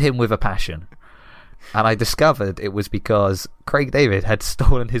 hated him with a passion. And I discovered it was because Craig David had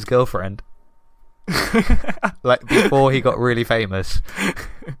stolen his girlfriend before he got really famous.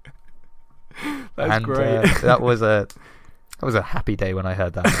 That's great. That was a happy day when I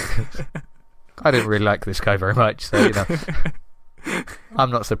heard that. I didn't really like this guy very much, so I'm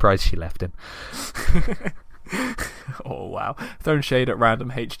not surprised she left him. Oh wow, throwing shade at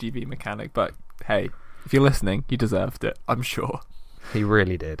random HGV mechanic, but hey, if you're listening, you deserved it, I'm sure. He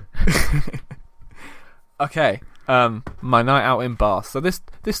really did. Okay, my night out in Bath. So this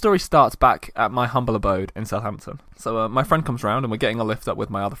story starts back at my humble abode in Southampton. So my friend comes round, and we're getting a lift up with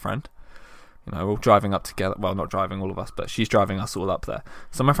my other friend. We're all driving up together. Well, not driving all of us, but she's driving us all up there.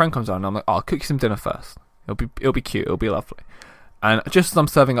 So my friend comes round, and I'm like, I'll cook you some dinner first. It'll be cute. It'll be lovely. And just as I'm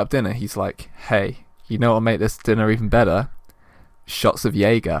serving up dinner, he's like, hey, what'll make this dinner even better? shots of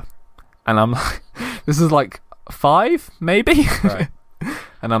Jaeger. And I'm like, this is like 5, maybe? Right.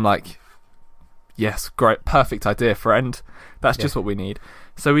 And I'm like, yes, great, perfect idea, friend. That's just what we need.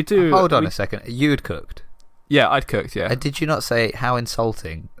 So we do... Hold on a second. You'd cooked? Yeah, I'd cooked, yeah. And did you not say how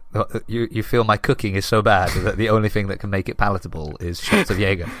insulting? You feel my cooking is so bad that the only thing that can make it palatable is shots of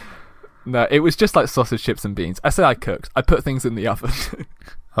Jaeger? No, it was just like sausage, chips and beans. I say I cooked. I put things in the oven.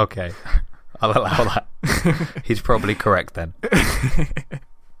 Okay. I'll allow that. He's probably correct then.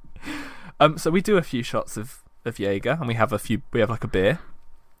 So we do a few shots of Jaeger, and we have like a beer.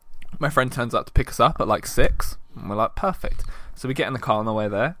 My friend turns up to pick us up at like 6, and we're like, perfect. So we get in the car on the way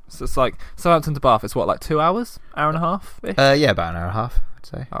there. So it's like Southampton to Bath. It's what, like 2 hours, hour and a half? Yeah, about an hour and a half, I'd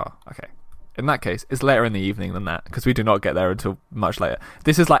say. Oh, okay. In that case, it's later in the evening than that, because we do not get there until much later.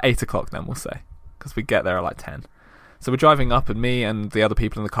 This is like 8 o'clock then, we'll say, because we get there at like 10. So we're driving up, and me and the other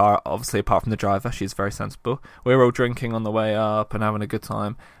people in the car, obviously apart from the driver, she's very sensible, we're all drinking on the way up and having a good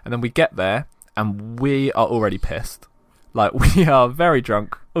time. And then we get there, and we are already pissed. Like, we are very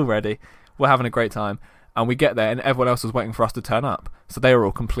drunk already. We're having a great time. And we get there, and everyone else was waiting for us to turn up. So they were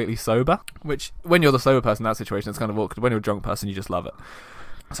all completely sober, which, when you're the sober person in that situation, it's kind of awkward. When you're a drunk person, you just love it.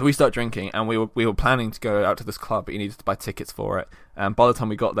 So we start drinking, and we were planning to go out to this club, but you needed to buy tickets for it. And by the time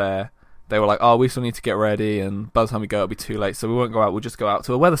we got there, they were like, oh, we still need to get ready, and by the time we go, it'll be too late, so we won't go out, we'll just go out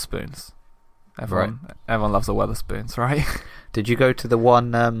to a Wetherspoons. Everyone loves a Wetherspoons, right? Did you go to the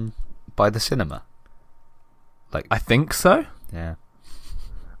one by the cinema? I think so. Yeah.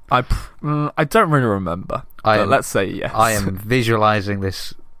 I don't really remember, but let's say yes. I am visualising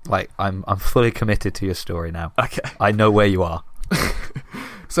this, like, I'm fully committed to your story now. Okay. I know where you are.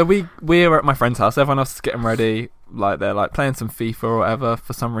 So we're at my friend's house, everyone else is getting ready, like they're like playing some FIFA or whatever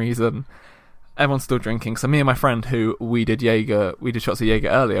for some reason. Everyone's still drinking, so me and my friend, who we did shots of Jaeger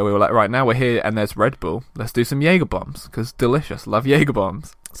earlier, we were like, right, now we're here and there's Red Bull, let's do some Jaeger bombs, because delicious, love Jaeger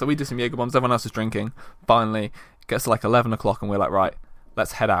bombs. So we do some Jaeger bombs, everyone else is drinking. Finally, it gets to like 11 o'clock and we're like, right,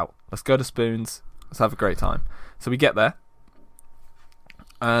 let's head out, let's go to Spoons, let's have a great time. So we get there,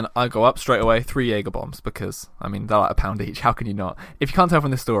 and I go up straight away, 3 Jaeger bombs, because, I mean, they're like £1 each, how can you not? If you can't tell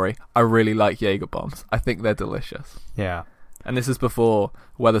from this story, I really like Jaeger bombs. I think they're delicious. Yeah. And this is before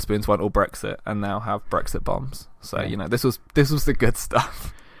Wetherspoons went all Brexit and now have Brexit bombs. So, yeah. you know, this was the good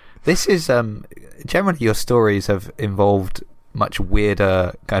stuff. This is, generally your stories have involved much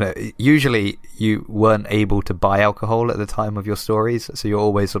weirder kind of... Usually you weren't able to buy alcohol at the time of your stories, so you're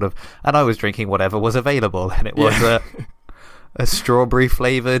always sort of... And I was drinking whatever was available, and it was a strawberry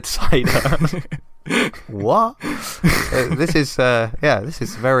flavoured cider. What? This is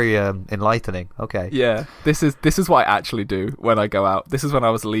very enlightening. Okay. Yeah, this is what I actually do when I go out. This is when I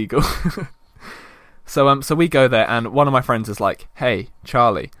was legal. So we go there, and one of my friends is like, hey,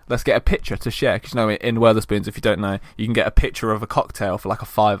 Charlie, let's get a picture to share, because, you know, in Wetherspoons, if you don't know, you can get a picture of a cocktail for like a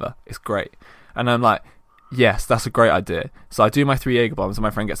 £5. It's great. And I'm like, yes, that's a great idea. So I do my 3 Jaeger bombs, and my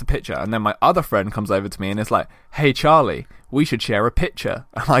friend gets a picture, and then my other friend comes over to me and is like, hey, Charlie, we should share a picture.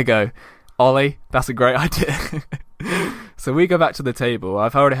 And I go, Ollie, that's a great idea. So we go back to the table.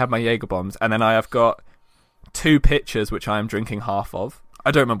 I've already had my Jaeger bombs, and then I have got 2 pictures which I am drinking half of. I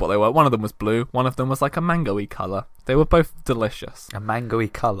don't remember what they were. One of them was blue, one of them was like a mango-y colour. They were both delicious. A mango-y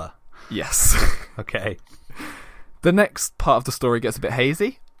colour? Yes. Okay. The next part of the story gets a bit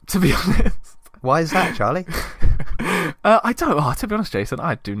hazy, to be honest. Why is that, Charlie? I don't. To be honest, Jason,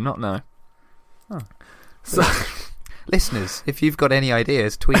 I do not know. Oh. So, listeners, if you've got any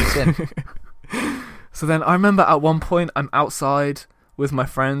ideas, tweet us in. So then I remember at one point I'm outside with my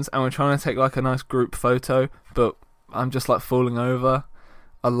friends and we're trying to take like a nice group photo, but I'm just like falling over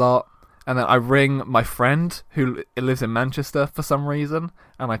a lot. And then I ring my friend who lives in Manchester for some reason,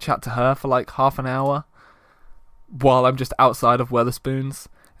 and I chat to her for like half an hour while I'm just outside of Wetherspoons.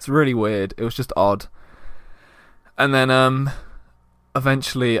 It's really weird. It was just odd. And then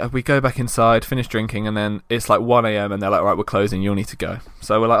eventually we go back inside, finish drinking, and then it's like 1 a.m. and they're like, right, we're closing, you'll need to go.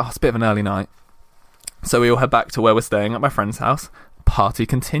 So we're like, oh, it's a bit of an early night. So we all head back to where we're staying at my friend's house. Party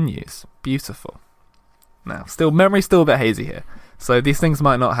continues. Beautiful. Now, memory's still a bit hazy here. So these things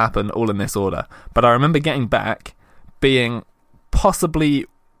might not happen all in this order. But I remember getting back, being possibly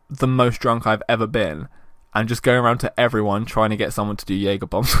the most drunk I've ever been, and just going around to everyone trying to get someone to do Jaeger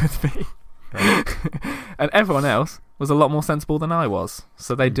bombs with me. Right. And everyone else was a lot more sensible than I was.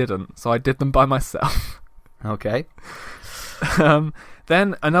 So they didn't. So I did them by myself. Okay.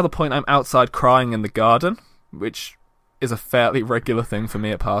 Then another point, I'm outside crying in the garden, which is a fairly regular thing for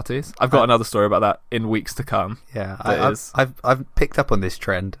me at parties. I've got another story about that in weeks to come. Yeah, I've picked up on this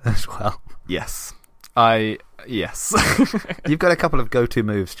trend as well. Yes. Yes. You've got a couple of go-to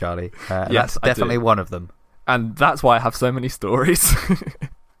moves, Charlie. Yes, that's definitely one of them. And that's why I have so many stories.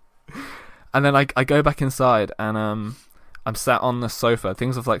 And then I go back inside, and I'm sat on the sofa.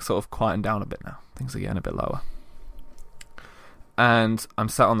 Things have like sort of quietened down a bit now. Things are getting a bit lower. And I'm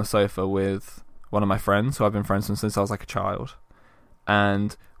sat on the sofa with one of my friends who I've been friends with since I was like a child.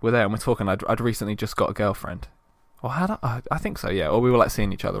 And we're there and we're talking. I'd recently just got a girlfriend. Or had I think so, yeah. Or we were like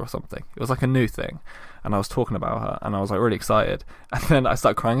seeing each other or something. It was like a new thing. And I was talking about her and I was like really excited. And then I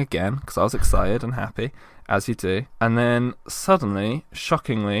started crying again because I was excited and happy, as you do. And then suddenly,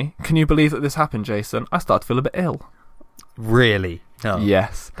 shockingly, can you believe that this happened, Jason? I started to feel a bit ill. Really? No.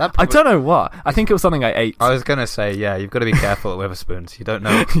 Yes. That I don't know what. I think it was something I ate. I was going to say, yeah, you've got to be careful with Wetherspoons. You don't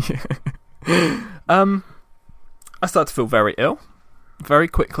know. I started to feel very ill. Very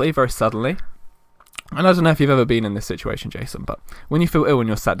quickly, very suddenly. And I don't know if you've ever been in this situation, Jason, but when you feel ill and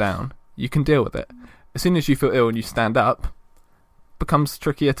you're sat down, you can deal with it. As soon as you feel ill and you stand up, it becomes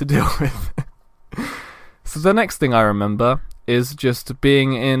trickier to deal with. So the next thing I remember is just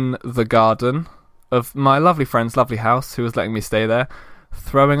being in the garden of my lovely friend's lovely house, who was letting me stay there,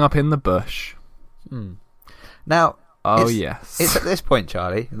 throwing up in the bush. Now, yes. It's at this point,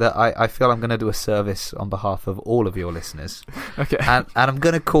 Charlie, that I feel I'm going to do a service on behalf of all of your listeners. Okay. And I'm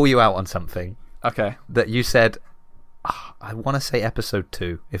going to call you out on something. Okay. That you said, I want to say episode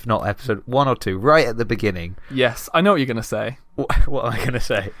 2, if not episode 1 or 2, right at the beginning. Yes, I know what you're going to say. What am I going to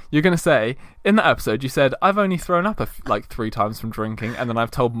say? You're going to say, in that episode, you said, I've only thrown up like 3 times from drinking, and then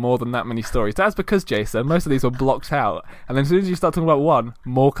I've told more than that many stories. That's because, Jason, most of these were blocked out. And then as soon as you start talking about one,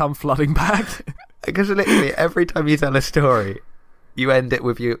 more come flooding back. Because literally every time you tell a story, you end it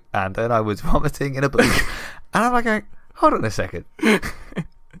with you, and then I was vomiting in a bush. And I'm like, going, hold on a second.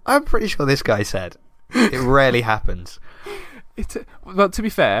 I'm pretty sure this guy said it rarely happens. Well, to be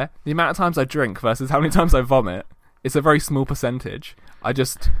fair, the amount of times I drink versus how many times I vomit, it's a very small percentage. I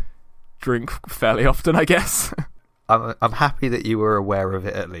just drink fairly often, I guess. I'm happy that you were aware of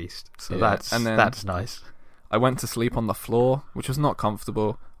it at least. So yeah, that's nice. I went to sleep on the floor, which was not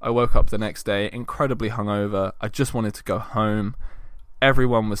comfortable. I woke up the next day incredibly hungover. I just wanted to go home.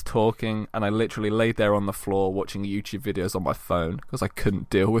 Everyone was talking, and I literally laid there on the floor watching YouTube videos on my phone because I couldn't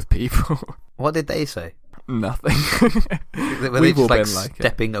deal with people. What did they say? Nothing. Were they just like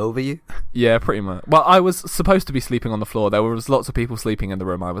stepping over you? Yeah, pretty much. Well, I was supposed to be sleeping on the floor. There was lots of people sleeping in the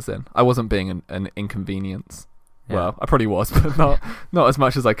room I was in. I wasn't being an inconvenience. Yeah. Well, I probably was, but not as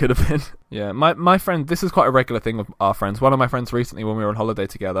much as I could have been. Yeah, my friend, this is quite a regular thing with our friends. One of my friends recently, when we were on holiday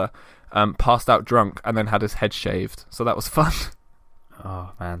together, passed out drunk and then had his head shaved. So that was fun.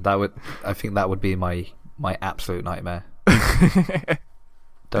 Oh man, I think that would be my absolute nightmare.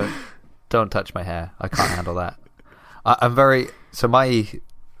 Don't touch my hair. I can't handle that. I'm very so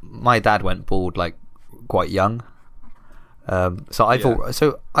my dad went bald like quite young.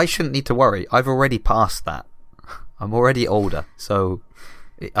 So I shouldn't need to worry. I've already passed that. I'm already older, so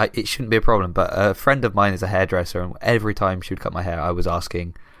it shouldn't be a problem. But a friend of mine is a hairdresser, and every time she would cut my hair, I was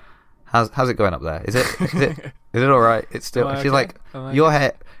asking, "How's it going up there? Is it all right? It's still." Okay. She's like, "Your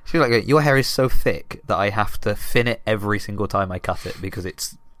hair." She's like, "Your hair is so thick that I have to thin it every single time I cut it because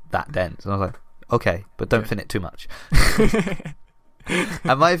it's that dense." And I was like, "Okay, but don't thin it too much."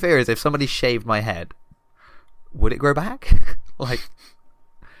 And my fear is if somebody shaved my head, would it grow back? Like,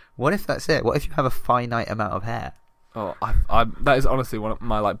 what if that's it? What if you have a finite amount of hair? Oh, that is honestly one of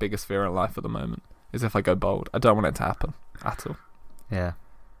my like biggest fear in life at the moment. Is if I go bald. I don't want it to happen at all. Yeah.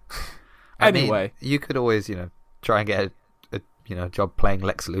 Anyway, you could always, try and get a job playing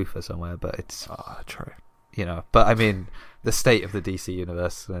Lex Luthor somewhere, but it's true. But I mean, the state of the DC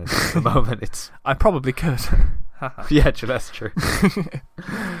universe at the moment, it's. I probably could. Yeah, that's true.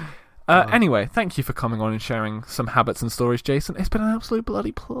 Anyway, thank you for coming on and sharing some habits and stories, Jason. It's been an absolute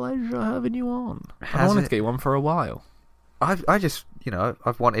bloody pleasure having you on. I wanted to get you on for a while. I just,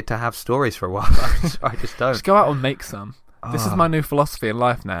 I've wanted to have stories for a while. I just don't. Just go out and make some. This is my new philosophy in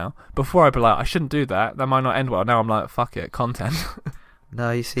life now. Before I'd be like, I shouldn't do that. That might not end well. Now I'm like, fuck it, content.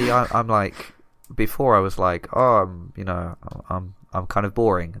 No, you see, I'm like, before I was like, oh, I'm kind of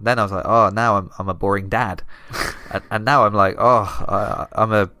boring. Then I was like, oh, now I'm a boring dad. and now I'm like, oh,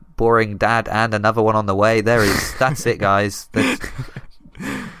 I'm a boring dad and another one on the way. That's it, guys.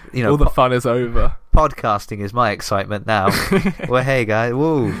 All the fun is over. Podcasting is my excitement now. Well, hey guys,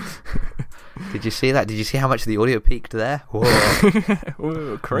 woo! Did you see that? Did you see how much the audio peaked there? Whoa,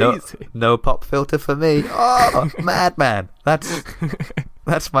 whoa, crazy! No pop filter for me. Oh, madman! That's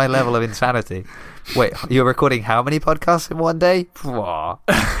my level of insanity. Wait, you're recording how many podcasts in one day?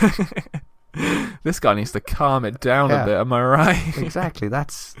 This guy needs to calm it down a bit. Am I right? Exactly.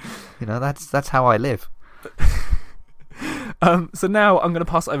 That's how I live. So now I'm going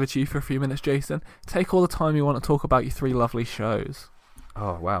to pass it over to you for a few minutes, Jason. Take all the time you want to talk about your 3 lovely shows.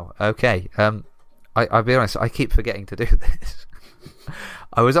 Oh, wow. Okay. I'll be honest, I keep forgetting to do this.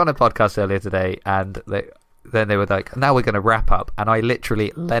 I was on a podcast earlier today, and then they were like, now we're going to wrap up, and I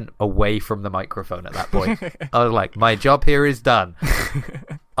literally leant away from the microphone at that point. I was like, my job here is done.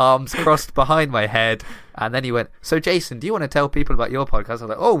 Arms crossed behind my head, and then he went, so Jason, do you want to tell people about your podcast? I was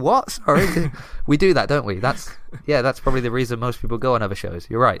like, oh, what? Sorry. We do that, don't we? That's probably the reason most people go on other shows.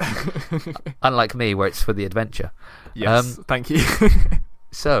 You're right. Unlike me, where it's for the adventure. Yes, thank you.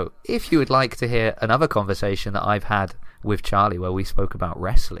 So, if you would like to hear another conversation that I've had with Charlie where we spoke about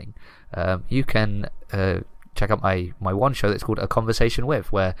wrestling, you can check out my one show that's called A Conversation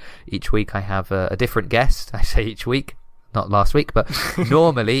With, where each week I have a different guest. I say each week, not last week, but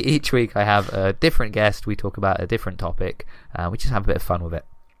normally each week I have a different guest. We talk about a different topic. We just have a bit of fun with it.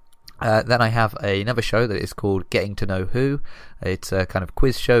 Then I have another show that is called Getting to Know Who. It's a kind of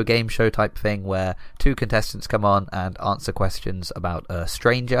quiz show, game show type thing where 2 contestants come on and answer questions about a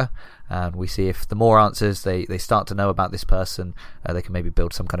stranger, and we see if the more answers they start to know about this person, they can maybe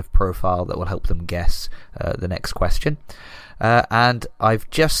build some kind of profile that will help them guess the next question. And I've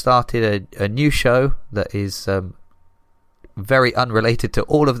just started a new show that is very unrelated to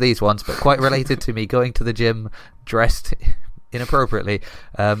all of these ones, but quite related to me going to the gym dressed inappropriately.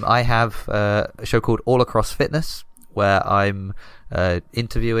 I have a show called All Across Fitness, where I'm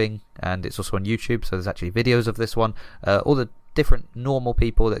interviewing, and it's also on YouTube, so there's actually videos of this one, all the different normal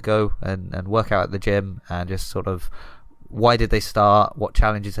people that go and work out at the gym, and just sort of why did they start, what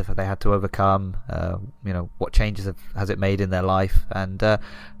challenges have they had to overcome, what changes has it made in their life, and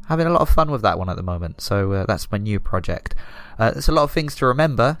having a lot of fun with that one at the moment. So that's my new project. There's a lot of things to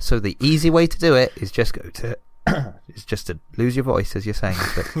remember, so the easy way to do it is just go to it's just to lose your voice as you're saying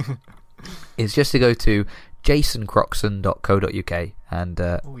it. It's just to go to jasoncroxon.co.uk, and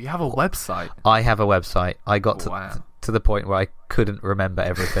you have a website. I have a website. I got to the point where I couldn't remember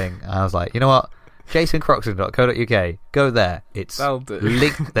everything. I was like, you know what, jasoncroxon.co.uk, go there. It's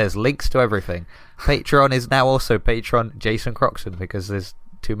linked. There's links to everything. Patreon is now also Patreon Jason Croxon, because there's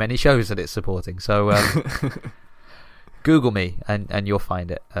too many shows that it's supporting. So Google me and you'll find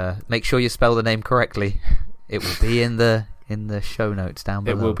it. Make sure you spell the name correctly. It will be in the show notes down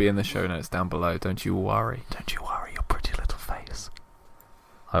below. It will be in the show notes down below. Don't you worry. Don't you worry. Your pretty little face.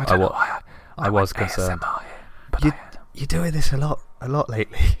 I was concerned. You're doing this a lot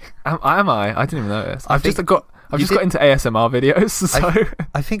lately. Am I? I didn't even notice. I've just got into ASMR videos. So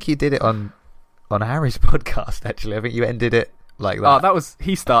I think you did it on Harry's podcast. Actually, I think you ended it like that. Oh,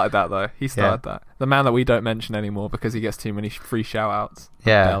 he started that though. He started that. The man that we don't mention anymore because he gets too many free shout outs.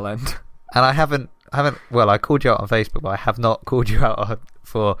 Yeah. Bell End. And I haven't. Well, I called you out on Facebook, but I have not called you out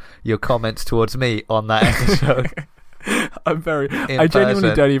for your comments towards me on that episode. I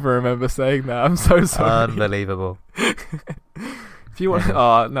genuinely don't even remember saying that. I'm so sorry. Unbelievable. If you want,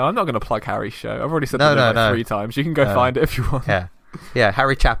 no, I'm not going to plug Harry's show. I've already said that 3 times. You can go find it if you want. Yeah,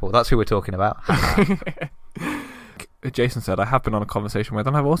 Harry Chappell. That's who we're talking about. Jason said, I have been on A Conversation With,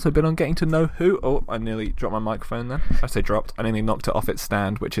 and I've also been on Getting to Know Who. Oh, I nearly dropped my microphone then. I say dropped. I nearly knocked it off its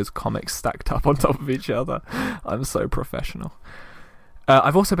stand, which is comics stacked up on top of each other. I'm so professional.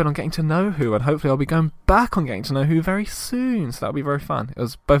 I've also been on Getting to Know Who, and hopefully I'll be going back on Getting to Know Who very soon, so that'll be very fun. It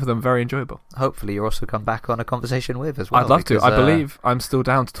was both of them very enjoyable. Hopefully you'll also come back on A Conversation With as well. I'd love to. I believe I'm still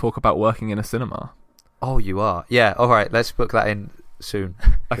down to talk about working in a cinema. Oh, you are? Yeah, alright, let's book that in soon.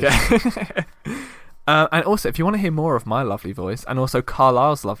 Okay. And also, if you want to hear more of my lovely voice, and also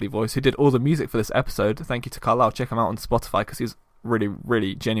Carlisle's lovely voice, who did all the music for this episode, thank you to Carlisle. Check him out on Spotify, because he's really,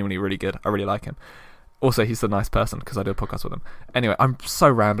 really, genuinely really good. I really like him. Also, he's a nice person, because I do a podcast with him. Anyway, I'm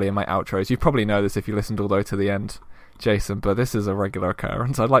so rambly in my outros. You probably know this if you listened all the way to the end, Jason, but this is a regular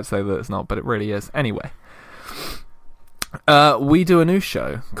occurrence. I'd like to say that it's not, but it really is. Anyway, we do a new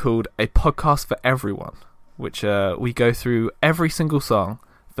show called A Podcast for Everyone, which we go through every single song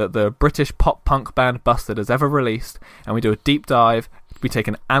that the British pop-punk band Busted has ever released, and we do a deep dive. We take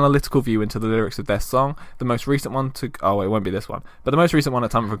an analytical view into the lyrics of their song. The most recent one it won't be this one, but the most recent one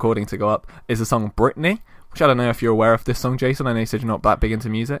at time of recording to go up is the song Britney, which I don't know if you're aware of this song, Jason. I know you said you're not that big into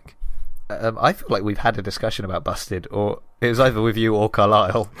music. I feel like we've had a discussion about Busted, or it was either with you or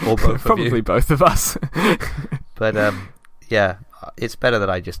Carlisle, or both of you. Probably both of us. But yeah, it's better that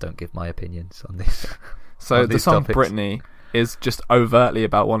I just don't give my opinions on this. So the song topics. Britney is just overtly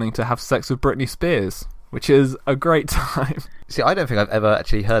about wanting to have sex with Britney Spears, which is a great time. See, I don't think I've ever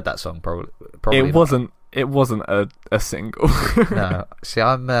actually heard that song. Probably it wasn't. It wasn't a single. No. See,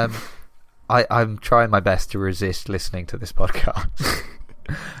 I'm trying my best to resist listening to this podcast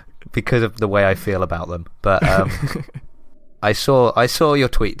because of the way I feel about them. But I saw your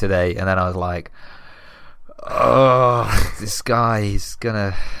tweet today, and then I was like, oh, this guy, he's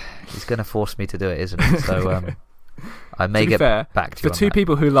gonna force me to do it, isn't he? So I may get back to you for on two that.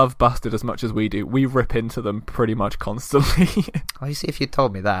 people who love Busted as much as we do, we rip into them pretty much constantly. Oh, you see, if you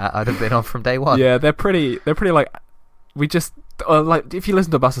told me that, I'd have been on from day one. Yeah, they're pretty like, we just like, if you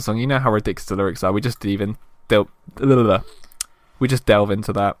listen to a Busted song, you know how ridiculous the lyrics are. We just delve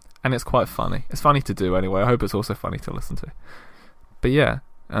into that, and it's quite funny. It's funny to do anyway. I hope it's also funny to listen to. But yeah,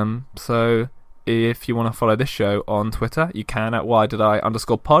 so if you want to follow this show on Twitter, you can at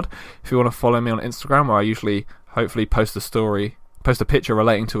whydidI_pod. If you want to follow me on Instagram, where I usually hopefully post a picture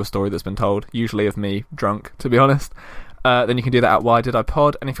relating to a story that's been told, usually of me drunk, to be honest, then you can do that at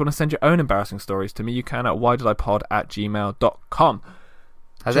whydidipod. And if you want to send your own embarrassing stories to me, you can at whydidipod@gmail.com.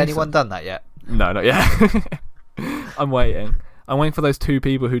 Has anyone done that yet? No, not yet. I'm waiting for those two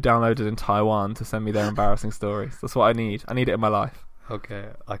people who downloaded in Taiwan to send me their embarrassing stories. That's what I need it in my life. Okay,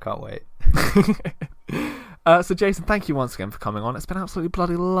 I can't wait. So Jason, thank you once again for coming on. It's been absolutely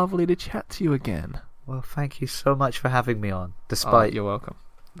bloody lovely to chat to you again. Well, thank you so much for having me on, despite you're welcome.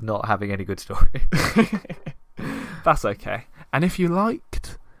 Not having any good story. That's okay. And if you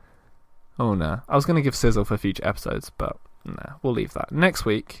liked... Oh no, I was going to give sizzle for future episodes, but no, we'll leave that. Next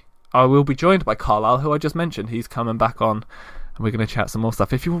week, I will be joined by Carlisle, who I just mentioned. He's coming back on, and we're going to chat some more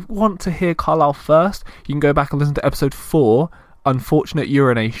stuff. If you want to hear Carlisle first, you can go back and listen to episode 4, Unfortunate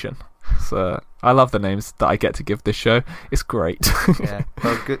Urination. So I love the names that I get to give this show. It's great. Yeah.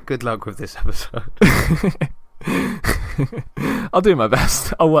 Well, good luck with this episode. I'll do my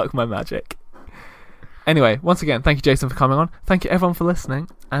best. I'll work my magic. Anyway, once again, thank you, Jason, for coming on. Thank you, everyone, for listening.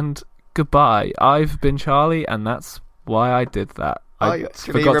 And goodbye. I've been Charlie, and that's why I did that. I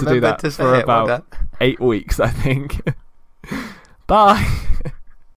forgot to do that for about 8 weeks, I think. Bye.